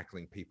and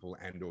tackling people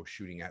and or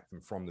shooting at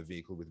them from the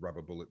vehicle with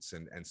rubber bullets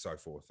and so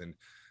forth. And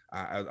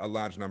a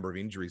large number of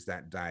injuries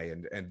that day.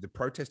 And the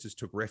protesters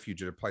took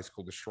refuge at a place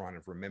called the Shrine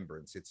of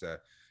Remembrance.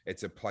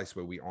 It's a place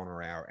where we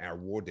honor our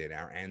war dead,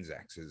 our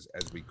Anzacs,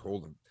 as we call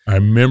them. I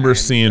remember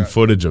seeing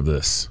footage of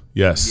this.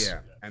 Yes.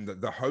 Yeah. And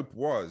the hope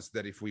was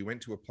that if we went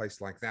to a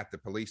place like that, the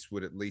police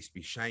would at least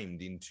be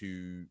shamed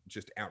into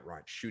just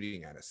outright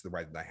shooting at us the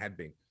way that they had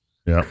been.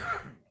 Yeah.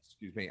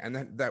 Excuse me.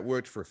 And that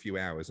worked for a few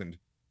hours. And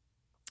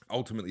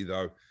ultimately,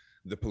 though,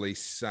 the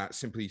police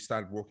simply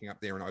started walking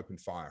up there and opened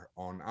fire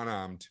on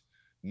unarmed,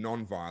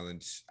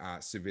 non-violent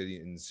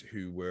civilians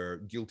who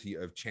were guilty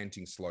of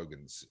chanting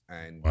slogans.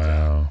 And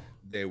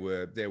there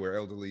were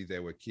elderly,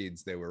 there were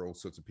kids, there were all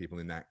sorts of people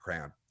in that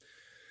crowd.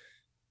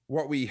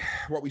 What we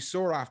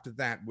saw after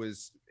that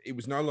was it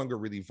was no longer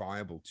really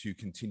viable to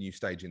continue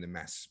staging the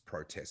mass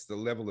protests. The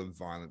level of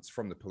violence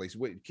from the police.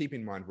 Keep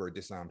in mind, we're a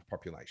disarmed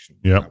population.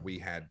 We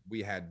had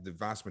the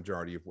vast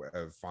majority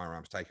of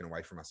firearms taken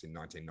away from us in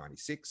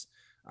 1996.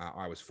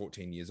 I was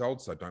 14 years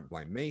old, so don't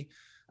blame me.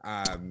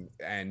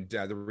 And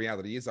the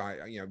reality is,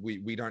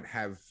 we don't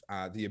have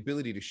the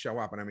ability to show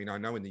up. And I mean, I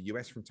know in the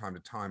US from time to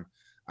time,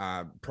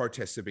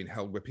 protests have been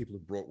held where people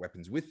have brought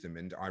weapons with them,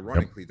 and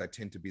ironically, they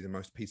tend to be the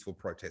most peaceful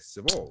protests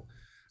of all.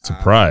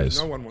 Surprise!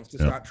 No one wants to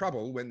start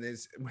trouble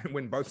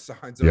when both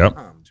sides are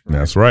armed. Right?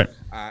 That's right.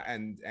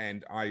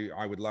 And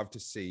I would love to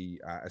see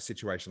a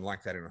situation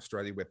like that in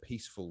Australia, where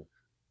peaceful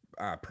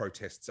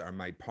protests are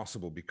made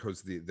possible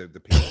because the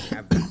people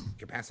have the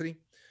capacity.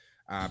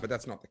 But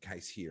that's not the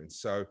case here. And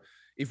so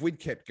if we'd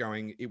kept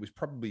going, it was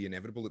probably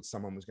inevitable that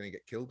someone was going to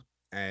get killed.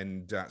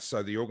 And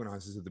so the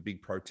organizers of the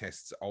big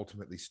protests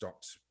ultimately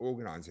stopped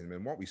organizing them.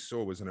 And what we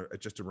saw was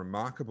just a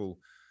remarkable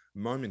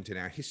moment in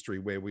our history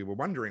where we were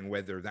wondering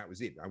whether that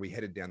was it. Are we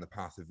headed down the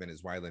path of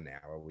Venezuela now?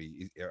 Are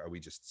we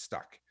just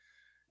stuck?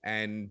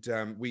 And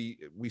we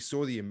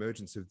saw the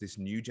emergence of this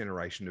new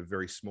generation of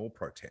very small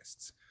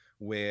protests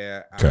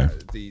where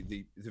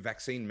the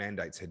vaccine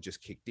mandates had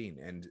just kicked in,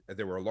 and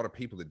there were a lot of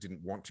people that didn't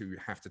want to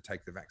have to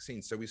take the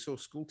vaccine. So we saw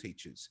school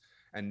teachers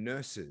and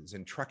nurses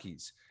and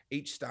truckies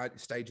each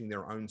staging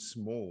their own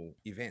small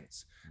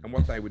events. And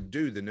what they would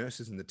do, the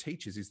nurses and the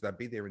teachers, is they'd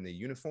be there in their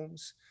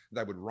uniforms.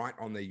 They would write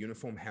on their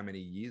uniform how many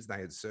years they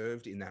had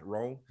served in that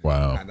role.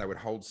 Wow. And they would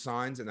hold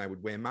signs, and they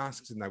would wear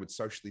masks, and they would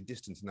socially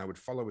distance, and they would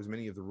follow as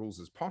many of the rules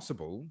as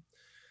possible.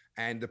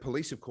 And the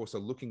police, of course, are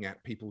looking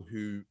at people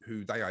who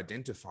they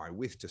identify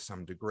with to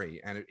some degree.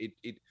 And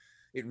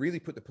it really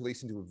put the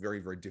police into a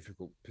very, very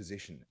difficult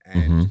position.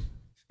 And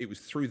it was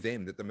through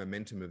them that the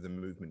momentum of the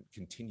movement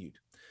continued.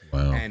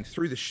 Wow. And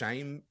through the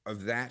shame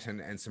of that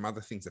and some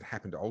other things that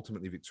happened,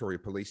 ultimately Victoria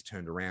Police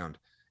turned around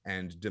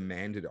and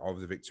demanded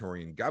of the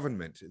Victorian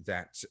government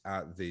that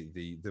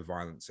the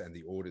violence and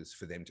the orders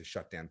for them to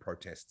shut down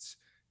protests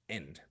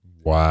end.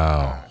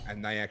 Wow.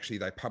 And they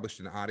published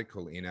an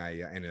article in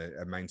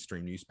a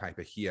mainstream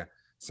newspaper here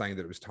saying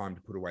that it was time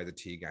to put away the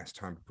tear gas,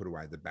 time to put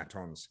away the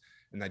batons.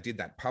 And they did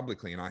that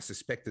publicly. And I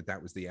suspect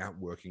that was the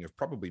outworking of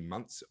probably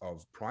months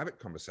of private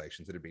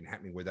conversations that had been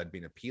happening, where they'd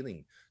been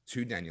appealing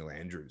to Daniel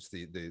Andrews,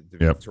 the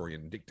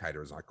Victorian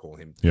dictator, as I call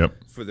him,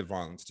 for the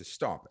violence to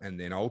stop. And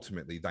then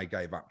ultimately they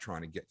gave up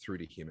trying to get through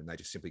to him, and they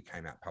just simply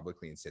came out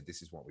publicly and said,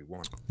 this is what we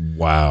want.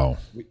 Wow.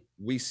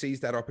 We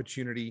seized that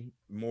opportunity.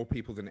 More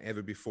people than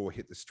ever before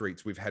hit the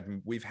streets. We've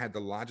had the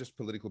largest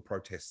political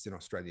protests in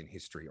Australian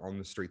history on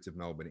the streets of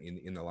Melbourne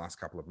in the last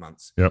couple of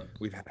months.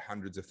 We've had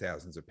hundreds of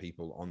thousands of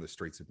people on the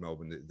streets of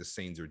Melbourne. The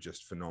scenes are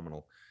just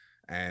phenomenal.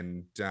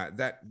 And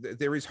that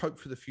there is hope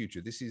for the future.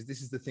 This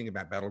is the thing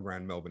about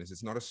Battleground Melbourne, is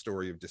it's not a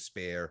story of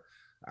despair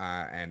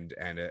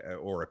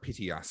or a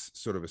pity us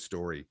sort of a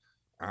story.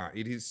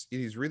 It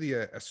is really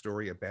a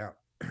story about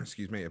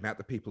about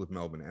the people of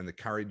Melbourne and the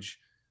courage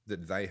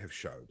that they have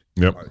showed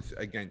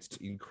against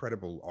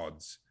incredible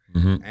odds.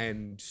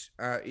 And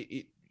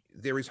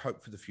there is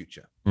hope for the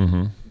future.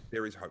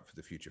 There is hope for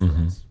the future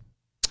for us.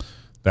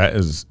 That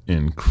is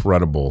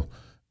incredible.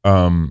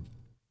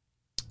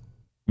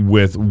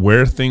 With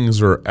where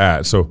things are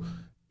at. So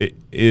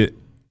I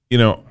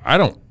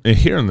don't,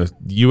 here in the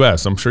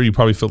US, I'm sure you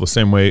probably feel the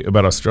same way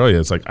about Australia.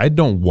 It's like, I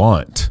don't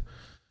want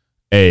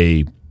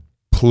a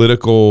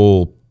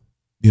political,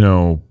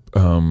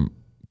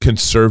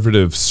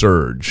 conservative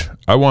surge.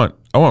 I want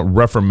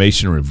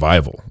Reformation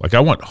revival. Like,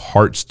 I want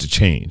hearts to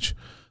change.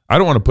 I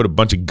don't want to put a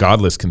bunch of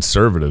godless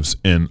conservatives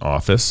in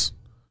office.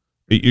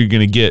 You're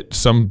going to get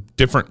some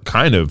different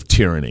kind of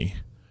tyranny.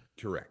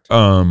 Correct.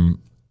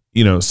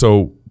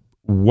 So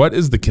what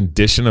is the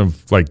condition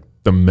of like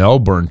the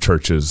Melbourne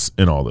churches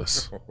in all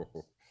this?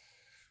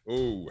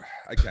 Oh,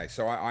 okay.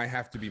 So I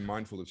have to be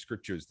mindful of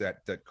scriptures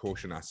that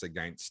caution us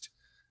against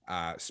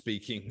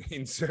speaking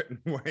in certain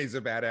ways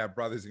about our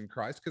brothers in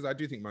Christ, because I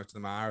do think most of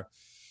them are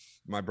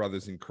my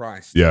brothers in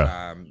Christ,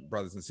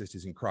 brothers and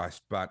sisters in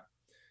Christ. But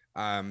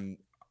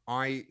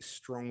I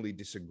strongly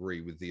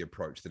disagree with the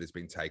approach that has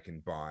been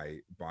taken by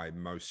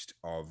most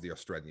of the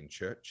Australian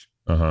church.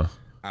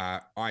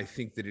 I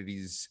think that it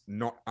is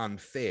not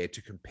unfair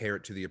to compare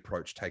it to the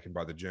approach taken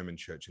by the German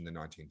church in the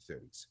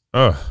 1930s.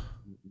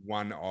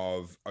 One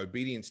of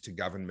obedience to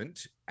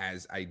government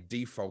as a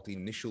default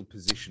initial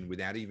position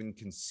without even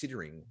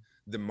considering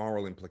the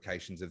moral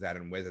implications of that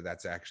and whether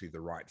that's actually the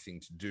right thing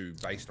to do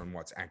based on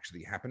what's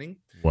actually happening.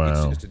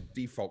 It's just a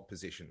default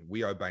position.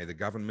 We obey the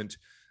government,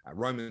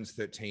 Romans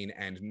 13,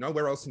 and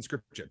nowhere else in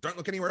scripture. Don't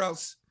look anywhere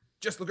else.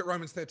 Just look at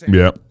Romans 13.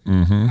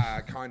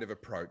 Kind of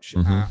approach.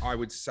 I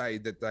would say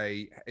that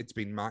it's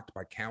been marked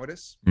by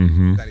cowardice.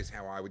 That is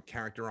how I would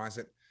characterize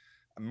it.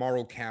 A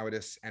moral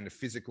cowardice and a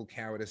physical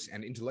cowardice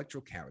and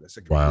intellectual cowardice,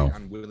 a complete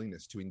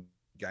unwillingness to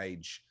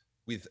engage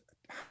with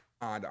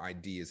hard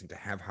ideas and to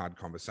have hard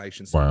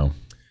conversations.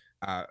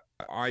 I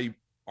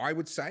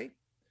would say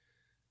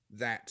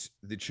that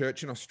the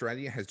church in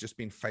Australia has just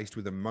been faced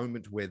with a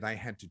moment where they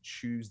had to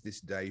choose this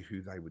day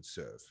who they would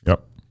serve.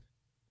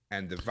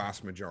 And the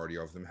vast majority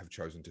of them have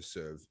chosen to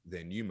serve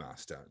their new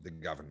master, the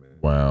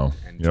government.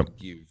 And to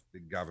give the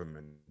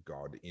government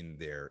God in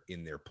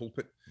their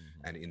pulpit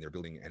and in their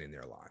building and in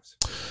their lives.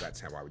 That's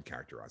how I would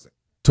characterize it.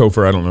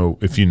 Topher, I don't know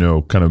if you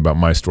know kind of about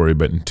my story,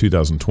 but in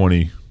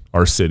 2020,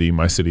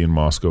 my city in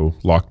Moscow,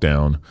 locked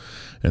down,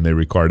 and they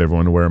required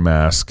everyone to wear a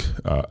mask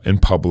in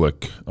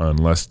public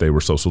unless they were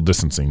social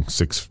distancing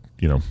 6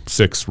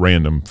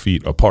 random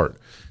feet apart.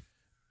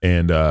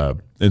 And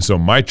so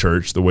my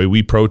church, the way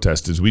we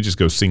protest is we just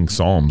go sing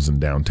psalms in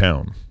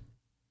downtown.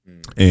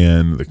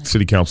 And the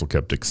city council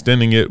kept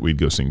extending it. We'd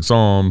go sing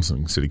psalms,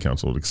 and city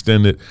council would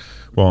extend it.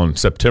 Well, on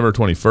September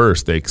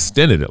 21st, they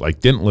extended it,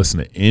 didn't listen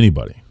to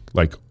anybody.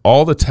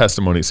 All the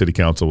testimony at city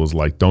council was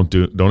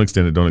don't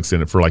extend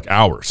it for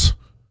hours.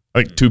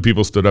 2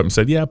 people stood up and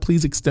said, yeah,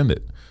 please extend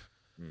it.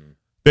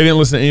 They didn't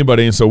listen to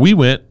anybody. And so we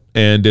went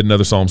and did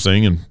another psalm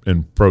sing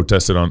and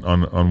protested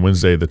on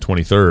Wednesday, the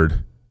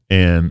 23rd.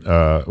 And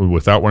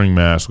without wearing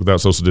masks,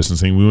 without social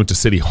distancing, we went to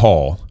City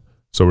Hall.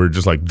 So we were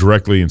just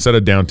directly, instead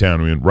of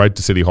downtown, we went right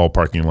to City Hall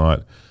parking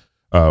lot.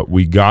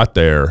 We got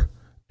there,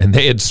 and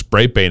they had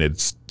spray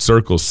painted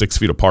circles 6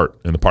 feet apart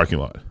in the parking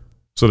lot.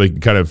 So they can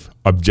kind of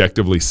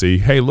objectively see,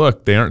 hey,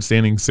 look, they aren't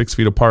standing 6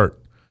 feet apart.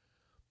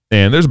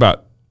 And there's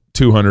about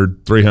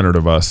 200, 300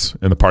 of us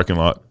in the parking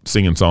lot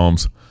singing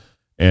psalms.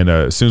 And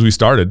as soon as we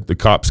started, the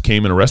cops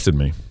came and arrested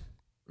me.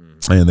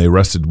 And they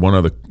arrested one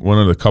of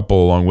the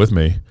couple along with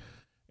me.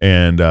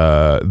 And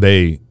I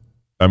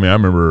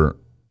remember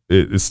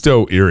it's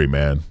still eerie,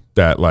 man,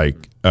 that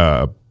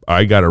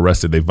I got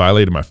arrested. They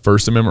violated my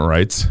First Amendment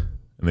rights,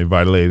 and they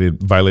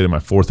violated my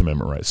Fourth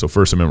Amendment rights. So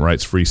First Amendment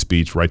rights, free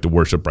speech, right to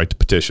worship, right to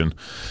petition.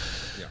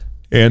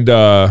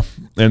 Yeah.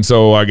 And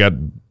so I got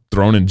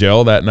thrown in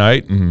jail that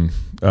night and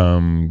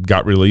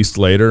got released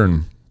later.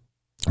 And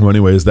well,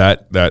 anyways,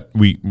 that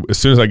we, as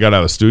soon as I got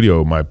out of the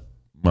studio, one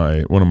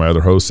of my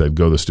other hosts said,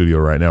 go to the studio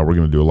right now. We're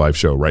going to do a live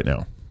show right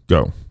now.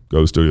 Go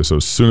to the studio. So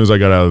as soon as I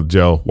got out of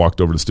jail, walked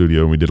over to the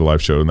studio and we did a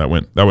live show, and that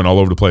went all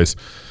over the place.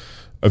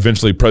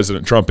 Eventually,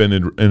 President Trump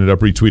ended up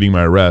retweeting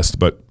my arrest.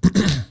 But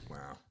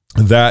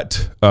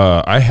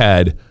I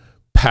had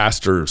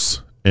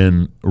pastors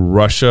in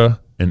Russia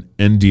and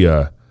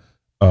India,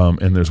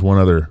 and there's one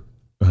other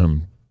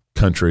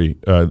country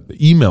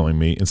emailing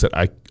me and said,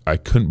 I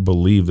couldn't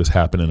believe this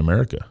happened in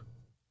America.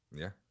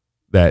 Yeah.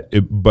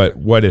 But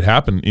what had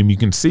happened, and you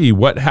can see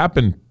what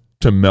happened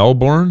to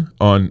Melbourne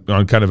on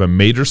kind of a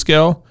major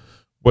scale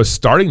was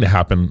starting to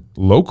happen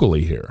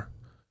locally here,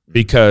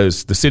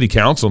 because the city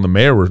council and the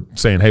mayor were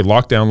saying, hey,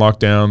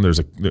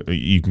 lockdown.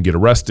 You can get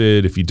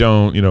arrested if you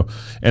don't,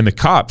 and the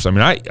cops. I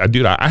mean,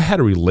 I had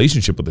a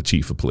relationship with the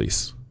chief of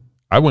police.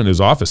 I went to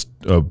his office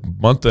a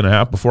month and a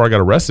half before I got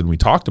arrested, and we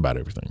talked about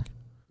everything.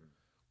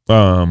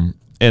 And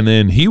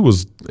then he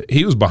was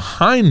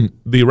behind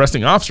the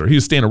arresting officer. He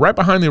was standing right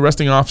behind the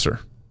arresting officer.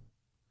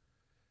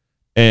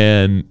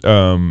 And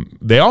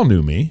they all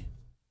knew me.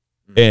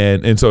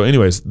 And so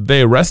anyways,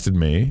 they arrested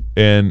me.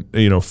 And,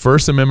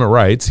 First Amendment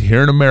rights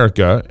here in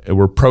America,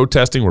 we're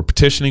protesting, we're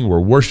petitioning,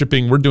 we're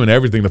worshiping, we're doing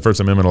everything the First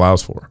Amendment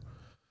allows for.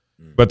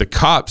 But the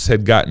cops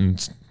had gotten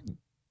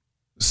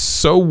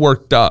so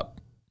worked up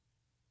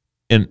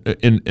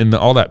in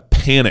all that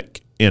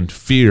panic and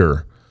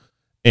fear,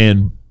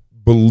 and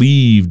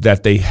believed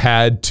that they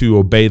had to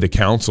obey the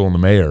council and the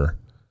mayor,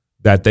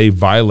 that they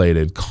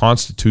violated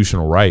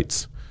constitutional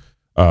rights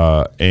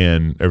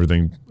and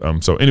everything.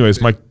 So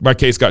anyways, my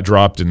case got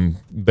dropped and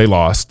they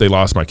lost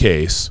my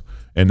case.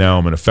 And now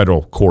I'm in a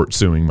federal court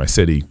suing my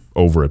city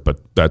over it. But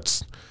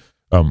that's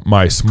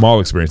my small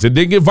experience. It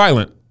didn't get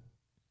violent.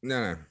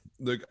 No.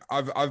 Look,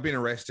 I've been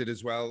arrested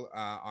as well.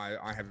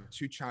 I have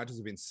 2 charges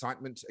of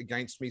incitement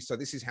against me. So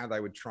this is how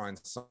they would try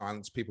and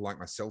silence people like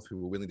myself who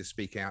were willing to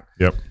speak out.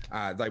 Yep.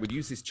 They would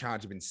use this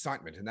charge of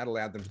incitement, and that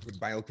allowed them to put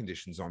bail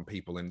conditions on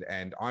people.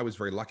 And I was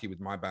very lucky with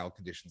my bail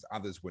conditions.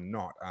 Others were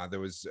not.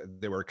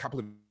 There were a couple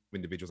of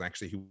individuals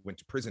actually who went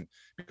to prison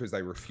because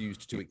they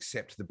refused to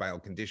accept the bail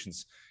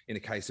conditions. In the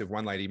case of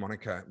one lady,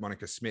 Monica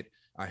Smith,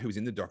 who was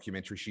in the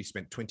documentary, she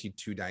spent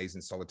 22 days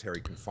in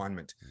solitary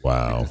confinement.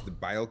 Wow. Because the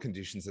bail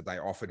conditions that they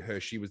offered her,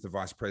 she was the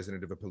vice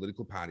president of a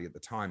political party at the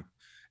time,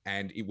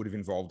 and it would have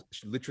involved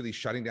literally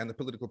shutting down the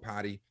political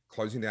party,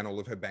 closing down all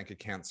of her bank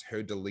accounts,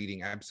 her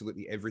deleting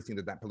absolutely everything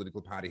that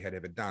political party had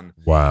ever done.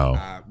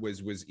 Wow.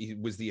 Was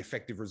the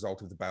effective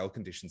result of the bail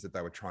conditions that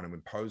they were trying to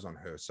impose on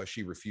her. So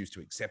she refused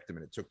to accept them,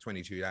 and it took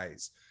 22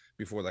 days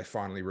before they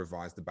finally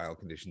revised the bail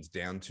conditions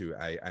down to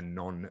a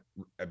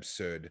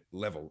non-absurd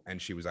level, and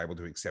she was able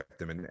to accept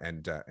them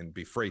and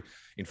be free.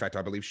 In fact,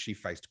 I believe she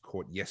faced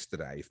court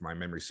yesterday, if my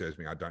memory serves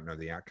me. I don't know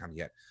the outcome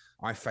yet.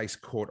 I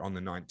faced court on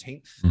the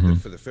 19th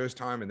for the first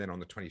time, and then on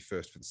the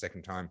 21st for the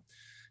second time,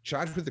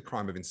 charged with the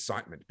crime of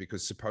incitement,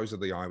 because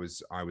supposedly I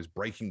was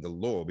breaking the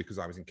law because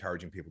I was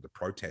encouraging people to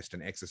protest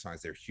and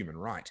exercise their human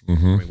right. I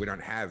mean, we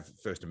don't have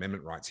First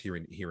Amendment rights here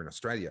in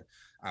Australia,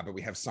 but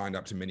we have signed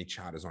up to many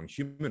charters on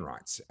human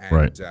rights,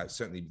 and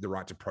certainly the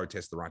right to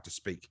protest, the right to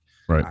speak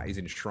is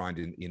enshrined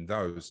in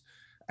those.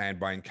 And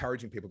by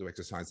encouraging people to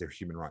exercise their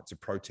human right to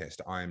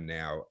protest, I am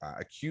now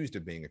accused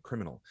of being a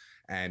criminal.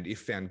 And if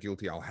found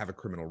guilty, I'll have a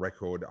criminal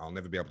record. I'll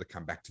never be able to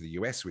come back to the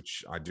US,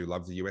 which I do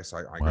love the US.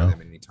 I go there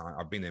many times.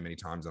 I've been there many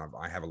times, and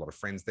I have a lot of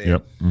friends there.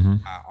 Yep.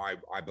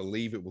 I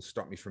believe it will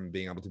stop me from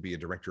being able to be a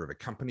director of a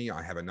company.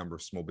 I have a number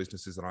of small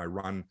businesses that I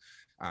run.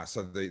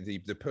 So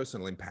the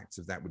personal impacts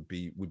of that would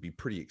be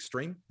pretty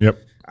extreme. Yep.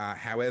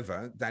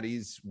 However, that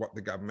is what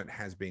the government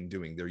has been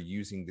doing. They're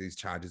using these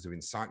charges of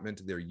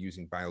incitement. They're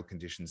using bail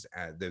conditions.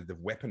 They've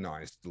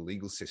weaponized the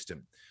legal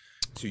system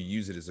to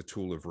use it as a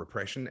tool of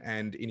repression.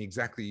 And in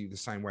exactly the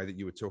same way that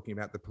you were talking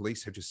about, the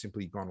police have just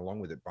simply gone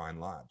along with it by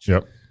and large.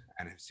 Yep.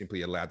 And have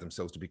simply allowed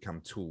themselves to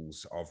become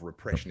tools of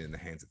repression in the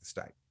hands of the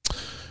state.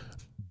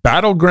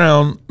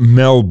 Battleground,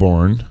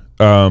 Melbourne.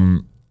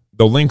 The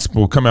links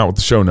will come out with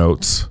the show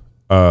notes.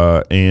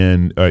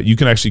 And you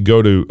can actually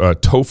go to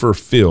Topher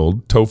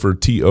Field, Topher,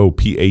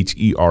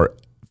 Topher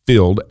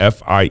Field,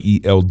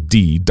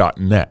 FIELD.net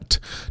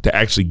to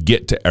actually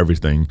get to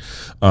everything.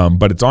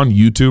 But it's on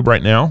YouTube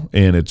right now,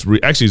 and it's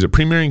actually, is it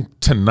premiering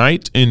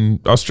tonight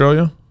in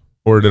Australia,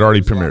 or did it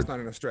already premiered? Last night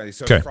in Australia,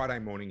 so it's Friday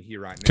morning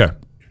here right now. Okay.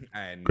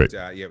 And Great.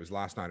 It was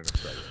last night in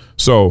Australia.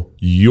 So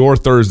your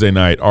Thursday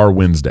night, our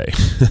Wednesday,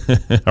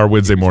 our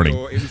Wednesday morning.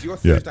 It was your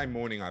Thursday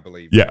morning, I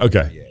believe. Yeah.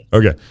 Okay.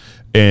 Okay.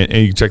 And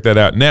you can check that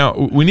out. Now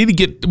we need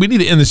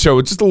to end the show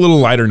with just a little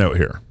lighter note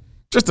here.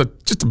 Just a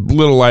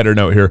little lighter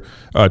note here.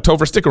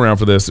 Topher, stick around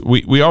for this.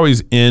 We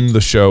always end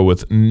the show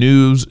with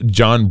news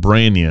John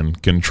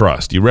Branyan can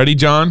trust. You ready,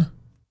 John?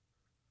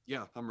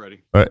 Yeah, I'm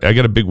ready. I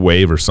got a big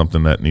wave or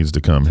something that needs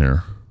to come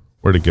here.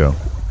 Where'd it go?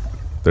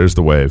 There's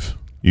the wave.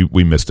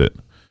 We missed it.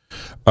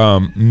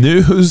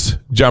 News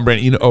John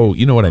Branyan.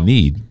 You know what I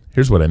need?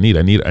 Here's what I need.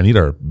 I need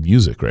our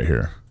music right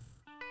here.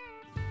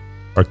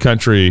 Our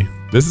country.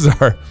 This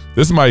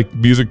is my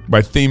music,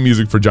 my theme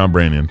music for John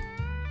Branyan.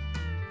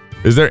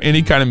 Is there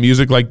any kind of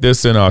music like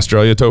this in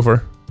Australia,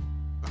 Topher?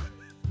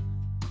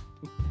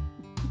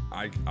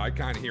 I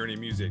can't hear any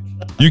music.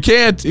 You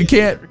can't. You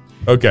can't.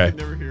 Okay. I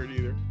never hear it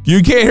either.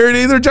 You can't hear it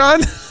either,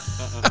 John?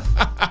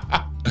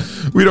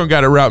 We don't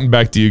got it routing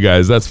back to you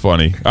guys. That's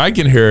funny. I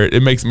can hear it.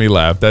 It makes me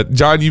laugh. That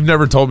John, you've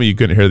never told me you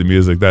couldn't hear the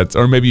music.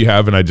 Or maybe you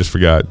have and I just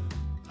forgot.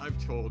 I've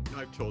told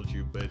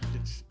you, but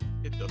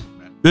it doesn't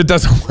matter. It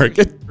doesn't work.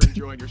 You're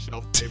enjoying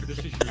yourself, David. This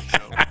is your show.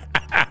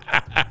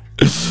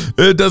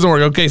 It doesn't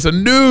work. Okay, so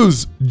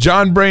news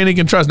John Branyan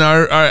can trust.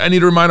 Now, I need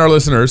to remind our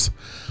listeners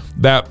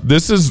that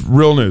this is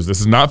real news. This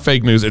is not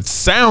fake news. It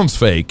sounds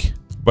fake,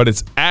 but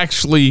it's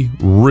actually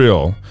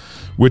real,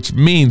 which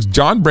means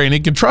John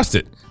Branyan can trust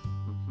it.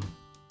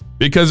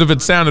 Because if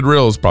it sounded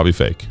real, it's probably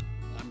fake.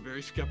 I'm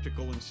very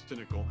skeptical and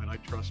cynical, and I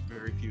trust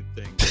very few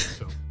things.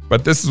 So.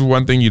 But this is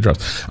one thing you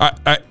trust. All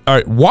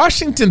right,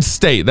 Washington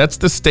State, that's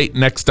the state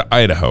next to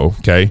Idaho,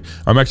 okay?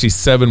 I'm actually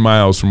 7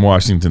 miles from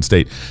Washington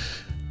State.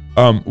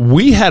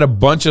 We had a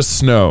bunch of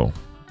snow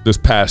this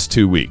past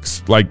 2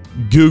 weeks, like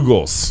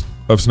googles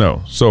of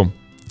snow. So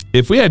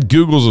if we had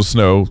googles of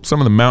snow, some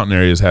of the mountain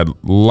areas had a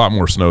lot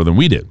more snow than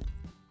we did.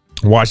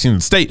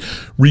 Washington State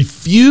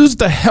refused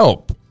the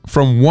help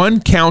from one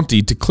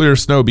county to clear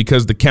snow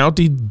because the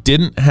county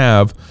didn't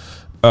have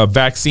a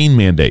vaccine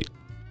mandate.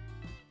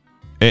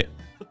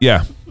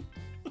 Yeah,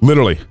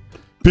 literally.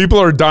 People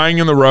are dying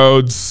in the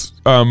roads,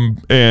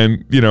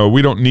 and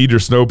we don't need your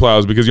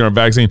snowplows because you're on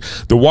vaccine.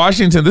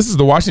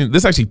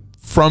 This actually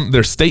from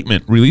their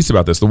statement released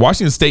about this. The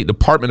Washington State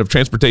Department of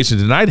Transportation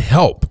denied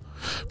help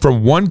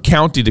from one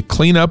county to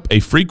clean up a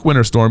freak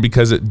winter storm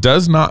because it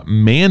does not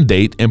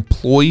mandate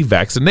employee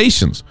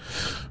vaccinations.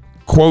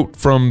 Quote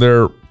from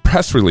their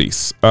press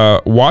release: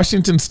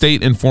 Washington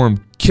State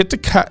informed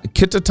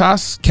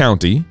Kittitas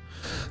County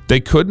they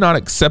could not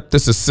accept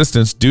this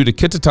assistance due to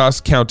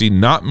Kittitas County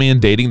not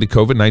mandating the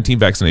COVID-19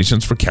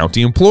 vaccinations for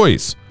county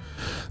employees.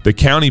 The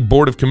County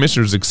Board of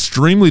Commissioners is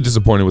extremely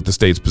disappointed with the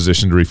state's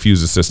position to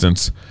refuse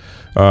assistance.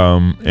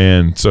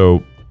 And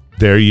so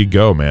there you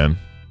go, man.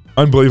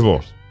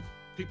 Unbelievable.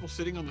 People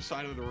sitting on the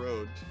side of the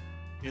road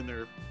in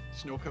their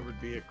snow-covered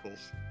vehicles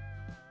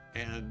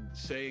and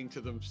saying to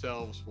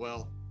themselves,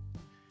 well,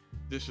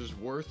 this is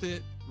worth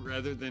it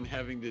rather than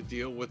having to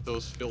deal with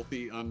those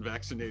filthy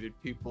unvaccinated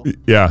people.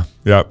 Yeah.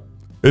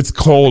 It's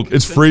cold.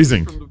 It's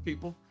freezing. From the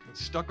people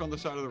stuck on the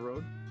side of the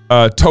road.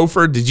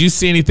 Topher, did you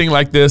see anything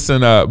like this?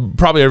 And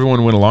probably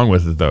everyone went along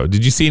with it though.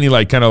 Did you see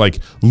any kind of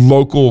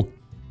local,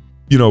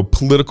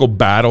 political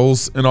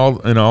battles and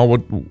all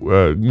what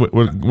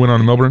went on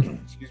in Melbourne?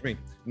 Excuse me.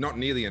 Not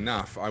nearly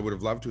enough. I would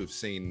have loved to have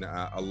seen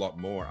a lot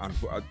more.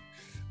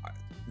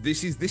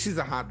 This is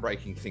a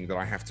heartbreaking thing that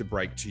I have to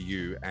break to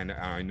you, and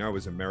I know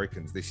as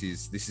Americans this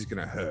is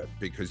going to hurt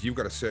because you've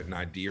got a certain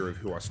idea of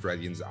who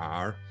Australians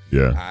are.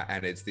 Yeah.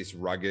 And it's this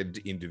rugged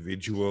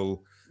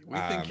individual. We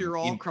think you're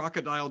all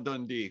Crocodile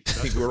Dundee.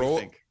 That's think what we're we all.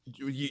 think.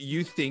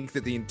 You think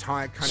that the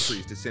entire country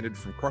is descended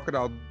from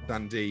Crocodile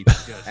Dundee,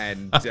 Yes.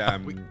 and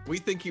we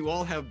think you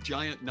all have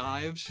giant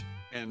knives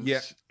and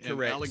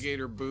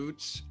alligator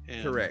boots.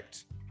 And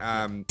correct.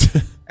 And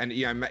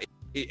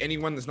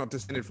anyone that's not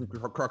descended from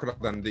Crocodile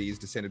Dundee is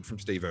descended from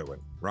Steve Irwin,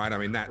 right? I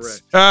mean,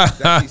 that's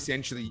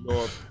essentially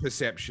your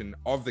perception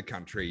of the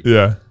country.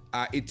 Yeah.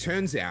 It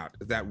turns out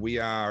that we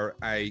are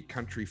a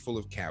country full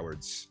of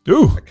cowards.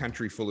 Ooh. A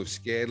country full of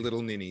scared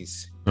little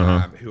ninnies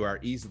who are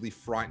easily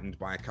frightened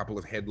by a couple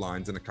of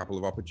headlines and a couple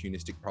of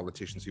opportunistic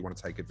politicians who want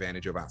to take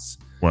advantage of us.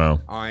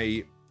 Wow.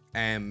 I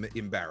am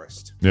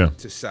embarrassed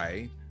to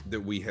say that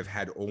we have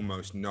had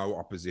almost no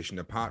opposition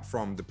apart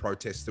from the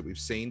protests that we've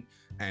seen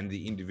and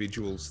the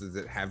individuals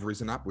that have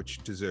risen up,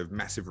 which deserve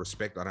massive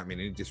respect. I don't mean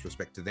any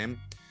disrespect to them.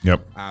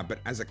 Yep. But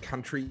as a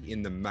country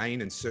in the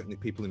main, and certainly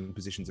people in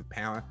positions of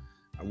power,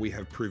 we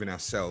have proven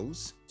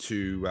ourselves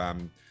to,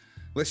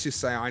 let's just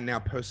say I now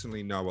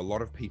personally know a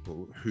lot of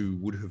people who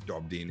would have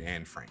dobbed in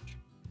Anne Frank.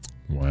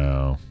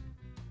 Wow.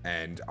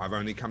 And I've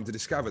only come to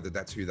discover that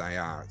that's who they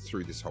are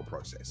through this whole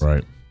process.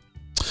 Right.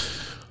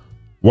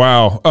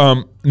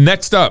 Wow.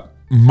 Next up,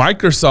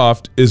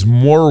 Microsoft is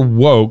more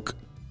woke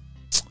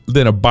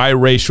than a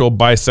biracial,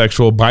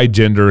 bisexual,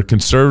 bigender,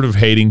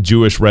 conservative-hating,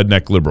 Jewish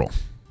redneck liberal.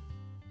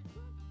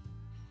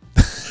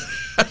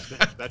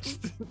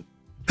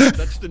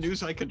 That's the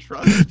news I can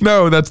trust.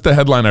 No, that's the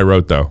headline I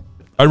wrote, though.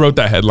 I wrote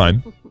that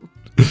headline.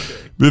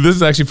 This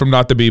is actually from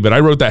Not the Bee, but I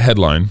wrote that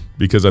headline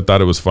because I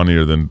thought it was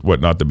funnier than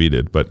what Not the Bee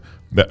did. But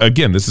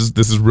again, this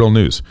is real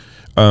news.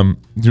 Do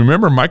you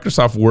remember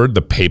Microsoft Word,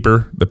 the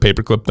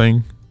paperclip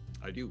thing?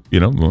 I do.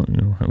 It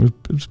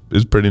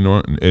was pretty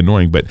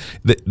annoying, but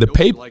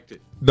Nobody liked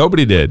it.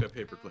 Nobody did.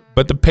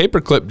 But the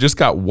paperclip just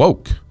got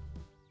woke.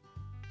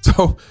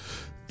 So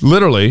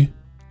literally,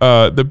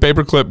 the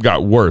paperclip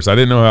got worse. I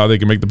didn't know how they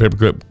could make the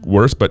paperclip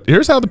worse, but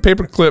here's how the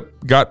paperclip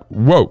got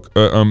woke.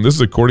 This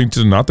is according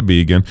to Not the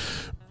Bee again.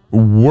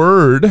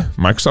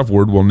 Microsoft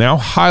Word will now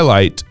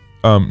highlight,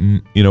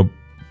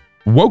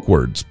 woke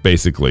words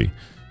basically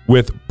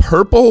with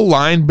purple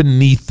line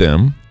beneath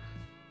them,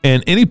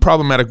 and any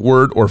problematic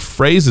word or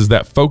phrases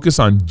that focus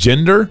on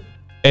gender,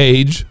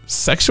 age,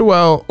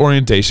 sexual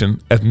orientation,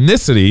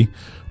 ethnicity,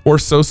 or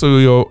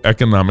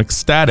socioeconomic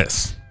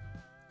status.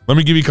 Let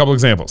me give you a couple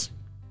examples.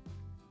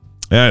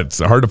 Yeah, it's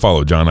hard to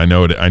follow, John. I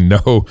know it. I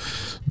know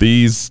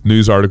these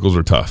news articles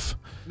are tough.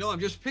 No, I'm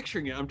just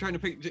picturing it. I'm trying to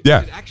picture.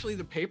 Yeah. Is it actually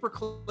the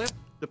paperclip?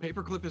 The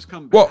paperclip has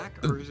come back,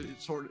 or is it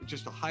sort of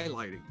just a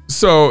highlighting?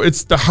 So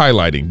it's the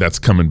highlighting that's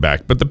coming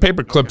back, but the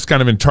paperclip's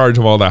kind of in charge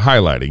of all that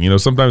highlighting.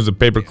 Sometimes the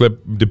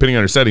paperclip, depending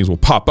on your settings, will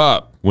pop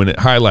up when it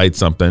highlights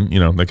something,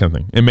 that kind of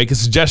thing, and make a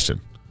suggestion.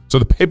 So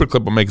the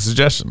paperclip will make a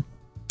suggestion.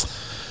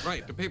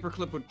 Right, the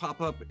paperclip would pop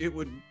up. It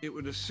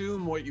would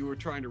assume what you were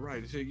trying to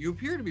write. So you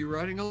appear to be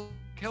writing a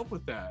help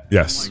with that.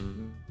 Yes.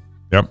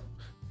 Yep.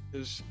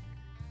 Is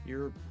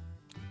you're.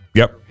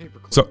 Yep.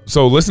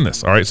 So listen to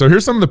this. All right. So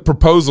here's some of the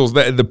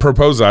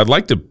proposals I'd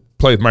like to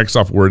play with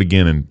Microsoft Word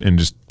again and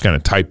just kind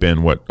of type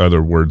in what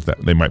other words that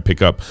they might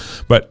pick up.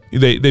 But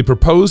they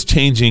propose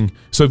changing.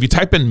 So if you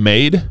type in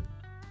maid,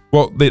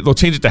 well, they'll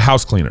change it to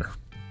house cleaner,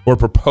 or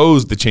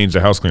propose to change to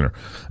house cleaner.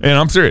 And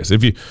I'm serious.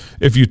 If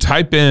you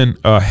type in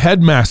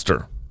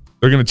headmaster,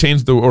 they're going to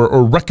change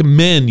or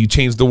recommend you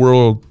change the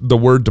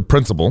word to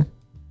principal.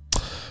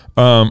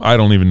 I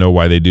don't even know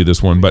why they do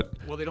this one, but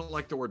well, they don't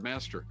like the word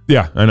master.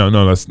 Yeah, I know.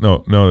 No, that's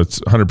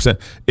 100%.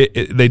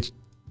 They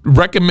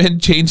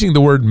recommend changing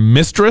the word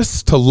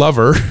mistress to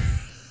lover.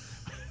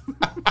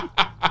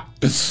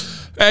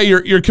 Hey,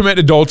 you're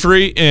committing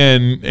adultery,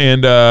 and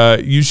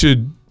you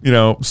should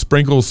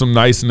sprinkle some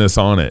niceness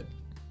on it.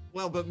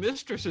 Well, but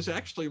mistress is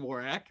actually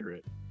more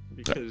accurate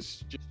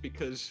because just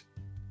because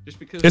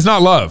it's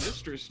not love.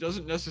 Mistress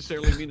doesn't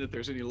necessarily mean that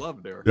there's any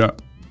love there. Yeah.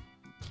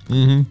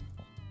 Mm-hmm.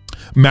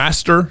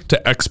 Master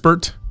to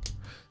expert,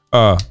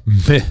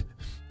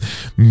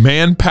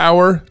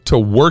 manpower to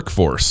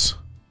workforce.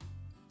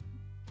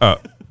 I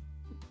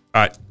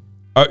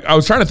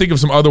was trying to think of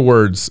some other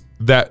words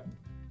that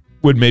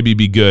would maybe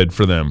be good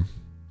for them,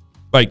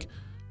 like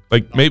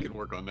maybe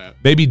work on that.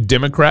 Maybe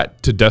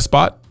Democrat to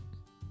despot.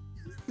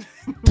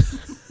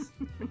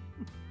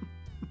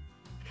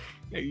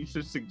 Yeah, you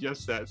should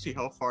suggest that. See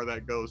how far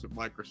that goes at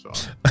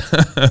Microsoft.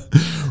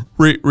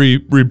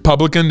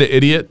 Republican to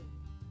idiot.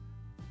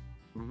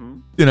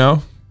 Mm-hmm.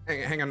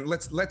 Hang on.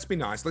 Let's be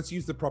nice. Let's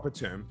use the proper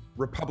term.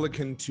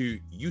 Republican to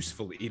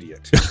useful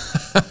idiot.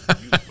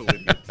 Useful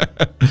idiot.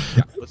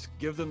 Yeah, let's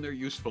give them their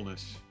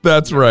usefulness.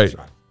 That's right.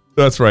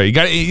 That's right. You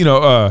got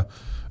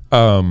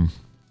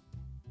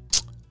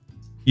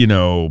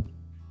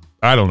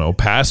I don't know,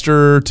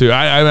 pastor to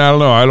I don't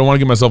know. I don't want to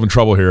get myself in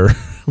trouble here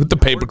with the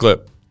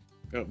paperclip.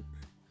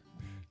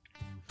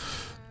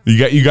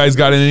 You guys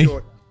got any?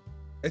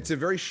 It's a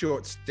very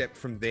short step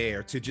from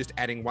there to just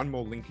adding one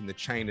more link in the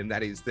chain, and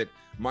that is that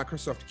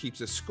Microsoft keeps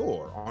a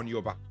score on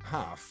your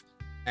behalf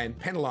and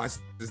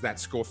penalizes that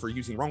score for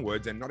using wrong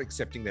words and not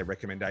accepting their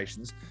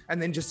recommendations, and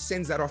then just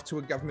sends that off to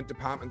a government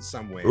department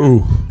somewhere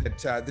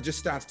that just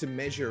starts to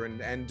measure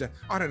and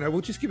I don't know. We'll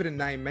just give it a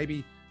name.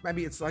 Maybe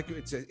it's like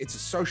it's a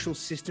social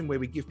system where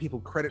we give people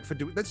credit for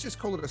doing. Let's just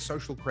call it a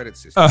social credit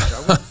system.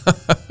 Shall we?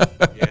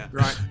 Yeah,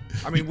 right.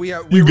 I mean,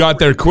 you got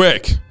there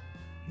quick.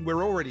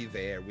 We're already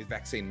there with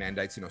vaccine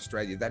mandates in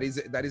Australia. That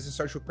is a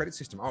social credit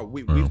system. Oh,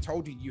 we've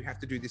told you have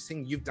to do this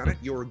thing. You've done it.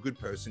 You're a good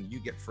person. You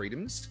get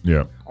freedoms.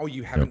 Yeah. Oh,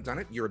 you haven't done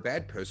it. You're a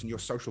bad person. Your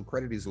social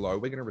credit is low.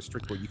 We're going to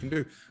restrict what you can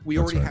do. We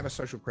already have a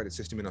social credit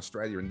system in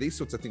Australia, and these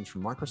sorts of things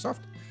from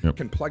Microsoft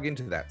can plug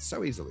into that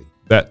so easily.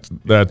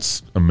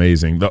 That's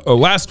amazing. The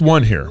last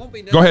one here.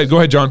 Go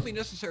ahead, John. It won't be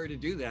necessary to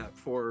do that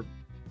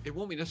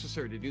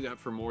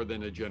for more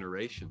than a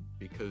generation,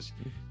 because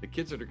the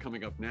kids that are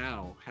coming up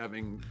now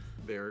having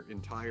their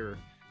entire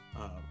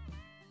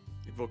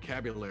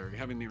vocabulary,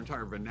 having their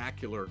entire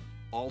vernacular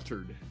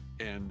altered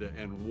and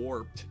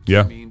warped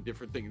to mean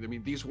different things. I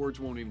mean, these words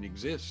won't even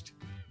exist.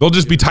 They'll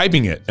just be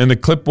typing it, and the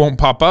clip won't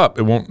pop up.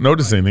 It won't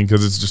notice anything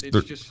because it's just.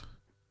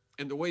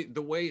 And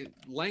the way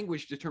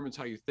language determines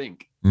how you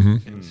think,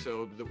 and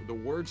so the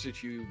words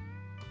that you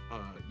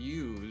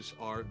use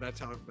that's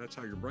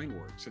how your brain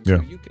works, and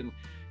so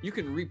you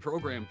can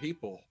reprogram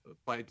people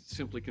by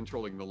simply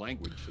controlling the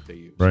language that they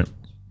use. Right.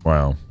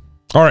 Wow.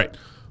 All right.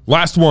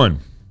 Last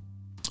one.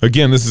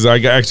 Again, I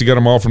actually got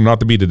them all from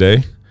Not the Bee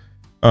today.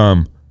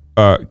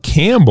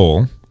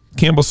 Campbell Soup.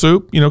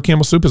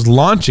 Campbell Soup is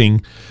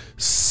launching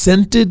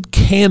scented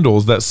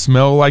candles that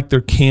smell like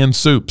their canned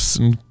soups.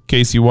 In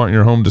case you want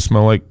your home to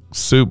smell like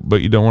soup,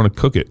 but you don't want to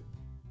cook it.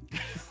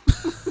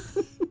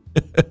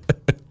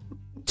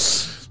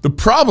 The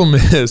problem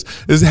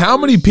is how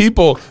many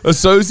people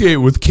associate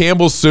with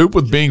Campbell's soup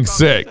with being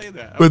sick.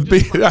 With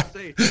being.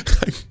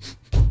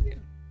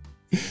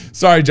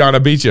 Sorry, John, I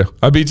beat you.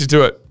 I beat you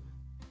to it.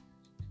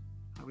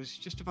 I was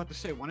just about to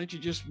say, why don't you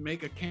just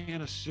make a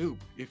can of soup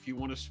if you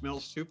want to smell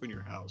soup in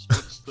your house?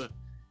 What's the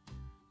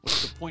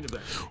point of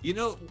that? You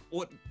know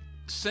what?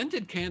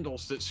 Scented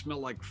candles that smell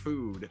like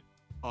food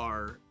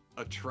are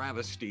a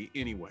travesty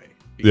anyway.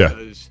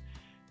 Because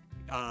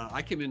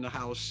I came in the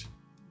house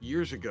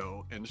years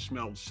ago and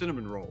smelled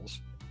cinnamon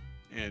rolls,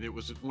 and it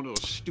was one of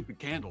those stupid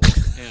candles.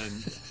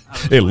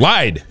 And it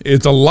lied.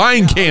 It's a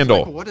lying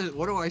candle. Like,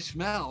 what do I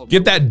smell?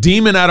 Get that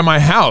demon out of my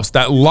house.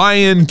 That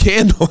lion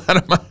candle out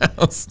of my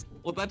house.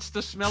 Well, that's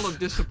the smell of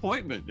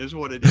disappointment, is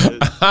what it is.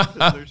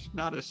 There's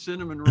not a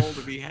cinnamon roll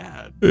to be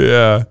had.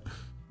 Yeah.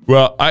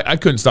 Well, I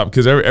couldn't stop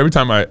because every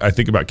time I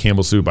think about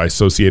Campbell soup, I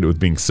associate it with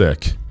being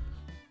sick,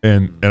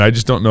 and I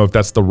just don't know if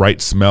that's the right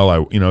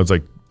smell. It's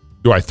like,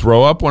 do I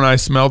throw up when I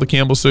smell the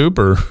Campbell soup,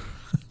 or?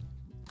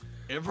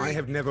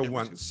 I've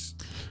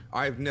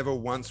never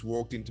once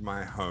walked into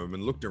my home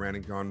and looked around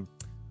and gone,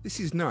 "This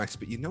is nice,"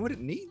 but you know what it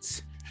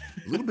needs?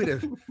 A little bit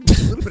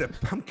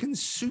of pumpkin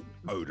soup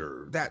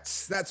odor.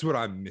 That's what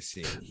I'm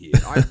missing here.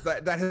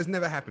 That has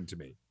never happened to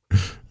me.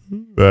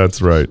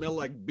 That's right. Smell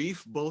like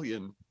beef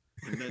bouillon,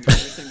 and then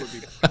everything would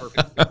be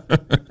perfect.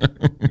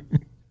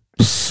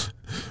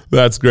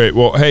 That's great.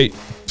 Well, hey,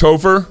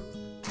 Topher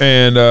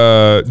and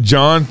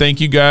John, thank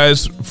you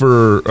guys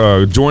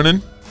for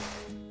joining.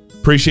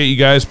 Appreciate you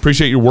guys.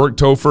 Appreciate your work,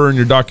 Topher, and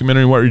your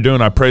documentary and what you're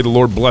doing. I pray the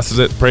Lord blesses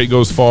it. Pray it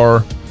goes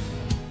far.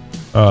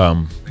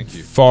 Thank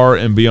you. Far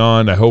and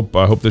beyond. I hope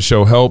the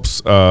show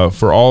helps.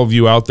 For all of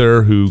you out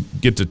there who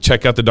get to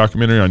check out the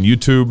documentary on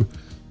YouTube,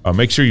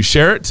 make sure you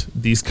share it.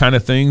 These kind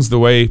of things, the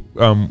way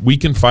we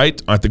can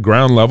fight at the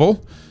ground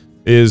level,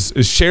 is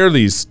share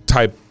these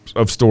type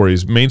of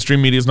stories.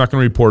 Mainstream media is not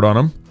going to report on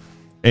them,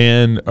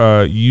 and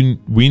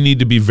we need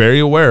to be very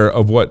aware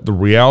of what the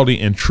reality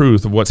and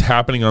truth of what's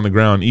happening on the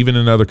ground, even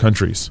in other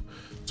countries.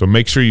 So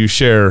make sure you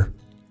share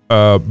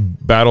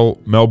Battle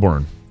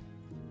Melbourne.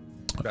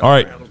 All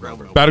right,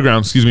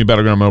 Battleground. Excuse me,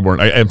 Battleground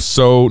Melbourne. I am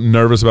so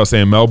nervous about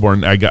saying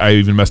Melbourne. I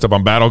even messed up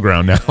on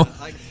Battleground now.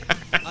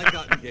 I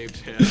got in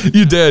Gabe's head.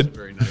 You did.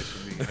 Very nice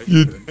of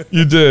me.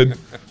 You did.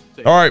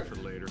 All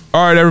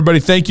right, everybody.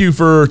 Thank you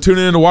for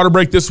tuning in to Water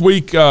Break this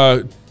week.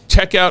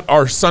 Check out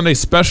our Sunday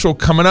special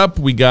coming up.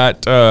 We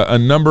got a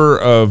number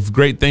of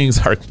great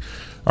things.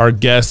 Our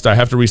guest, I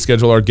have to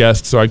reschedule our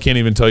guest, so I can't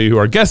even tell you who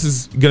our guest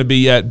is going to be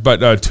yet.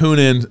 But tune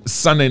in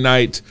Sunday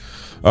night.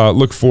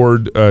 Look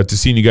forward to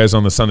seeing you guys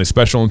on the Sunday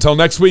special. Until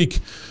next week,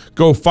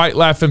 go fight,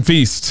 laugh, and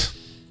feast.